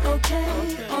alright. Okay,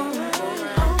 alright.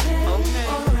 Okay,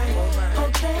 alright.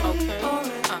 Okay,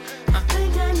 alright. They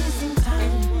gave me some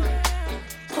time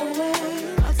away.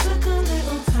 I took a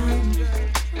little time.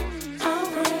 I'll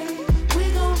pray we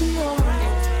gon' be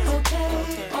alright. Okay,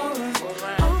 alright.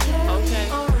 Okay,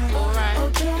 alright.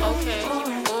 Okay, alright.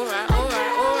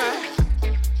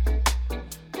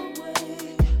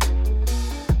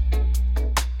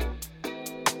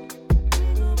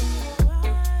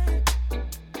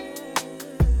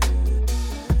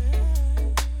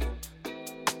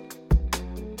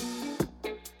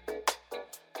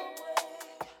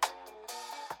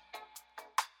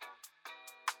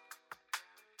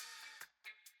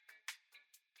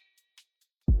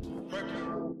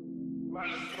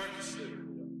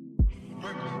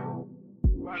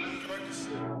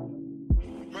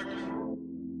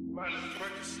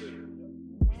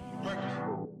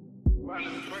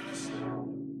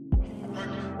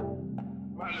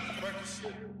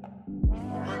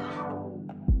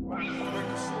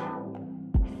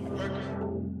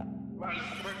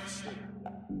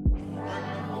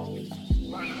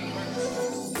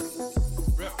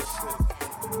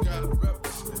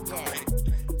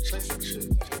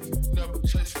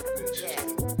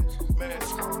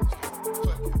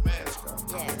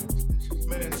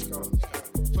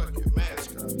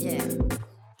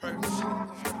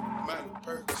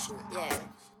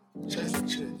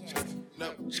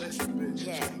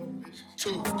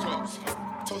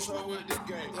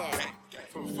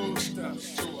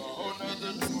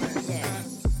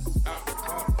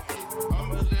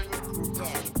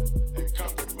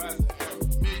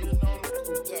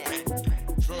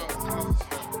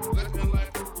 Looking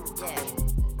like a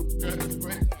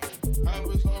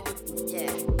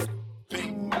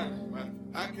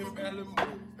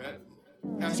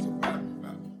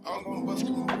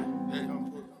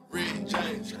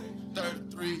chains,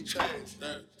 33 chains,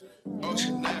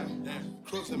 Ocean now,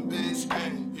 cruising big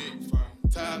skin,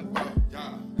 top off,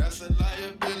 y'all, that's a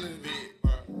liability,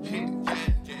 yeah,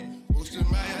 boosting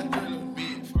my adrenaline,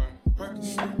 big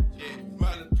Percocet,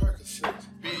 Miley Percocet,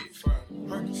 big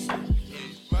Percocet,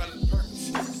 Miley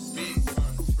Percocet, big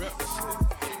represent,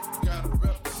 gotta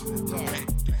represent,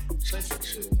 chasing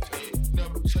shit,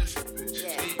 never chasing bitch,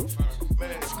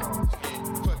 mask on,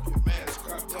 fuck your mask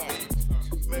off,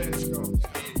 mask on,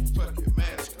 fuck your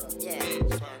mask off,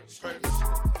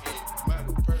 Percocet,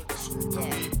 Miley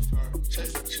Percocet,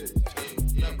 chasing shit,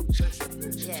 never chasing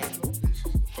bitch,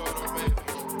 photo made,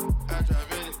 I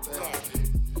drive anything,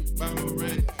 mama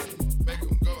ready, make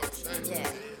them go insane.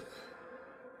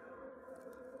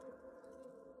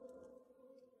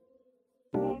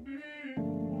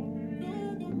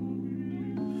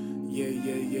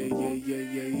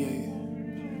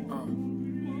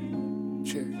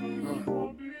 Check,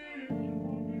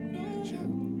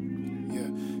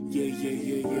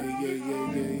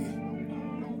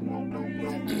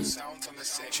 Sounds on the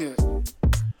set. Check.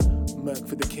 Merc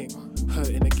for the king,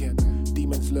 hurting again.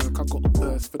 Demons lurk, I got a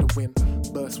burst for the win.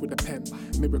 Burst with a pen,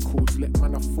 miracles, let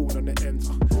man I fall on the ends.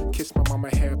 Kiss my mama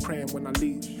hair, praying when I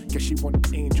leave. Guess she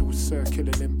want angels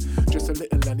circling him. Just a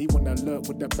little and he wanna alert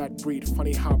with the bad breed.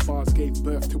 Funny how bars gave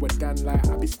birth to a Dan light.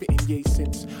 I be spitting yay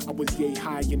since I was yay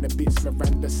high in the bits.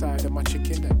 Miranda side of my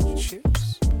chicken and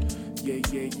chips. Yay.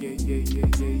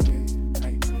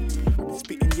 I've been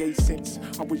spitting yay since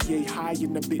I was yay high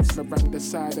in the bits. Miranda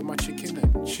side of my chicken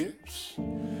and chips.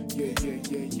 Yeah.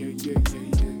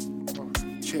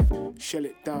 Check, shell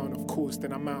it down, of course,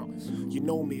 then I'm out. You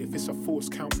know me, if it's a force,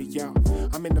 count me out.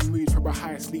 I'm in the mood for a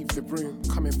highest, leave the room.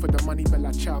 Coming for the money,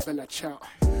 bella ciao.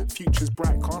 Future's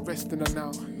bright, can't rest in a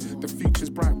now. The future's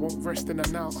bright, won't rest in a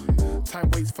now. Time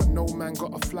waits for no man,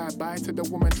 gotta fly by to the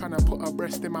woman trying to put her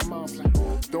breast in my mouth.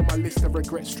 Though my list of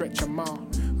regrets stretch a mile,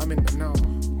 I'm in the now,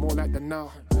 more like the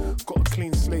now. Got a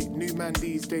clean slate, new man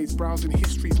these days. Browsing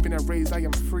history's been erased, I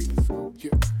am free.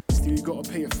 Yeah, still you gotta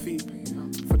pay a fee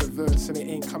for the verse and it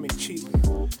ain't coming cheap.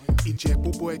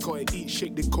 Ijebu boy gotta eat,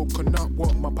 shake the coconut.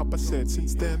 What my papa said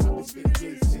since then. I've been spitting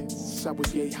yay since I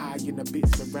was yay high in the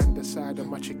bits. Miranda side of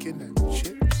my chicken and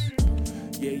chips.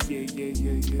 Yeah.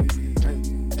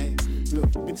 Hey.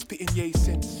 Look, been spitting yay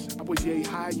since I was yay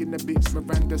high in the bits.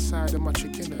 Miranda side of my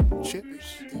chicken and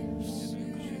chips.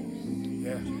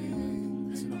 Yeah.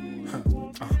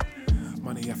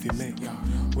 Money I feel make,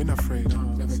 we're not afraid,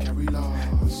 never carry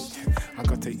loss. I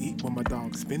got to eat when my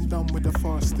dog's been done with the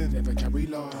fasting, never carry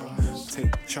loss.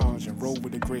 Take charge and roll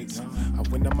with the greats. I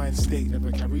win the mind state,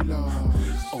 never carry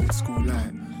loss. Old school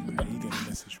line, you get the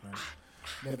message, man.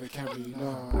 Never carry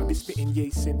loss. I be spitting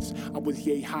yay since I was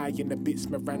yay high in the bits.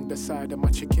 Miranda side of my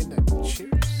chicken and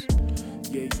chips.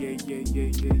 Yeah.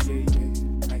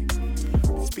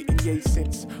 Spitting yay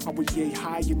since I was yay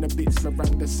high in the bits.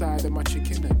 Miranda side of my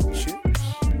chicken and chips.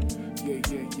 Yeah.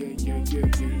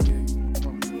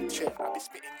 Check, I be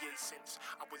spitting yay since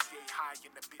I was yay high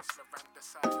in the bits. Miranda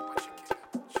side of my chicken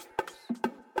and chips.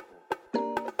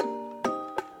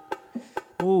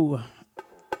 Ooh.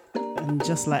 And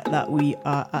just like that, we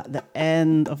are at the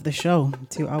end of the show.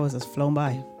 2 hours has flown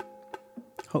by.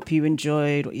 Hope you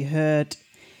enjoyed what you heard.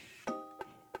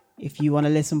 If you want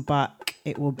to listen back,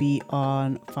 it will be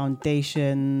on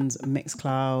Foundation's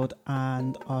Mixcloud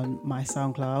and on my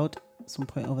SoundCloud at some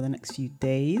point over the next few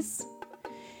days.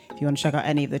 If you want to check out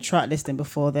any of the track listing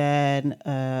before then,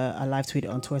 I live tweet it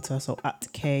on Twitter, so at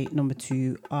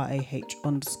K2RAH_.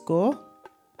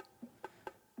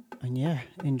 And yeah,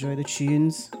 enjoy the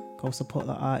tunes. Go support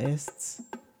the artists.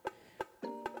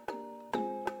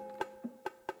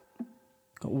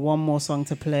 Got one more song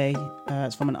to play.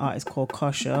 It's from an artist called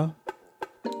Kosher.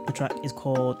 The track is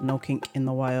called No Kink in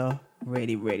the Wire.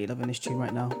 Really loving this tune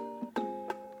right now.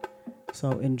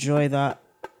 So enjoy that.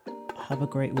 Have a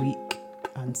great week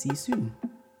and see you soon.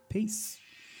 Peace.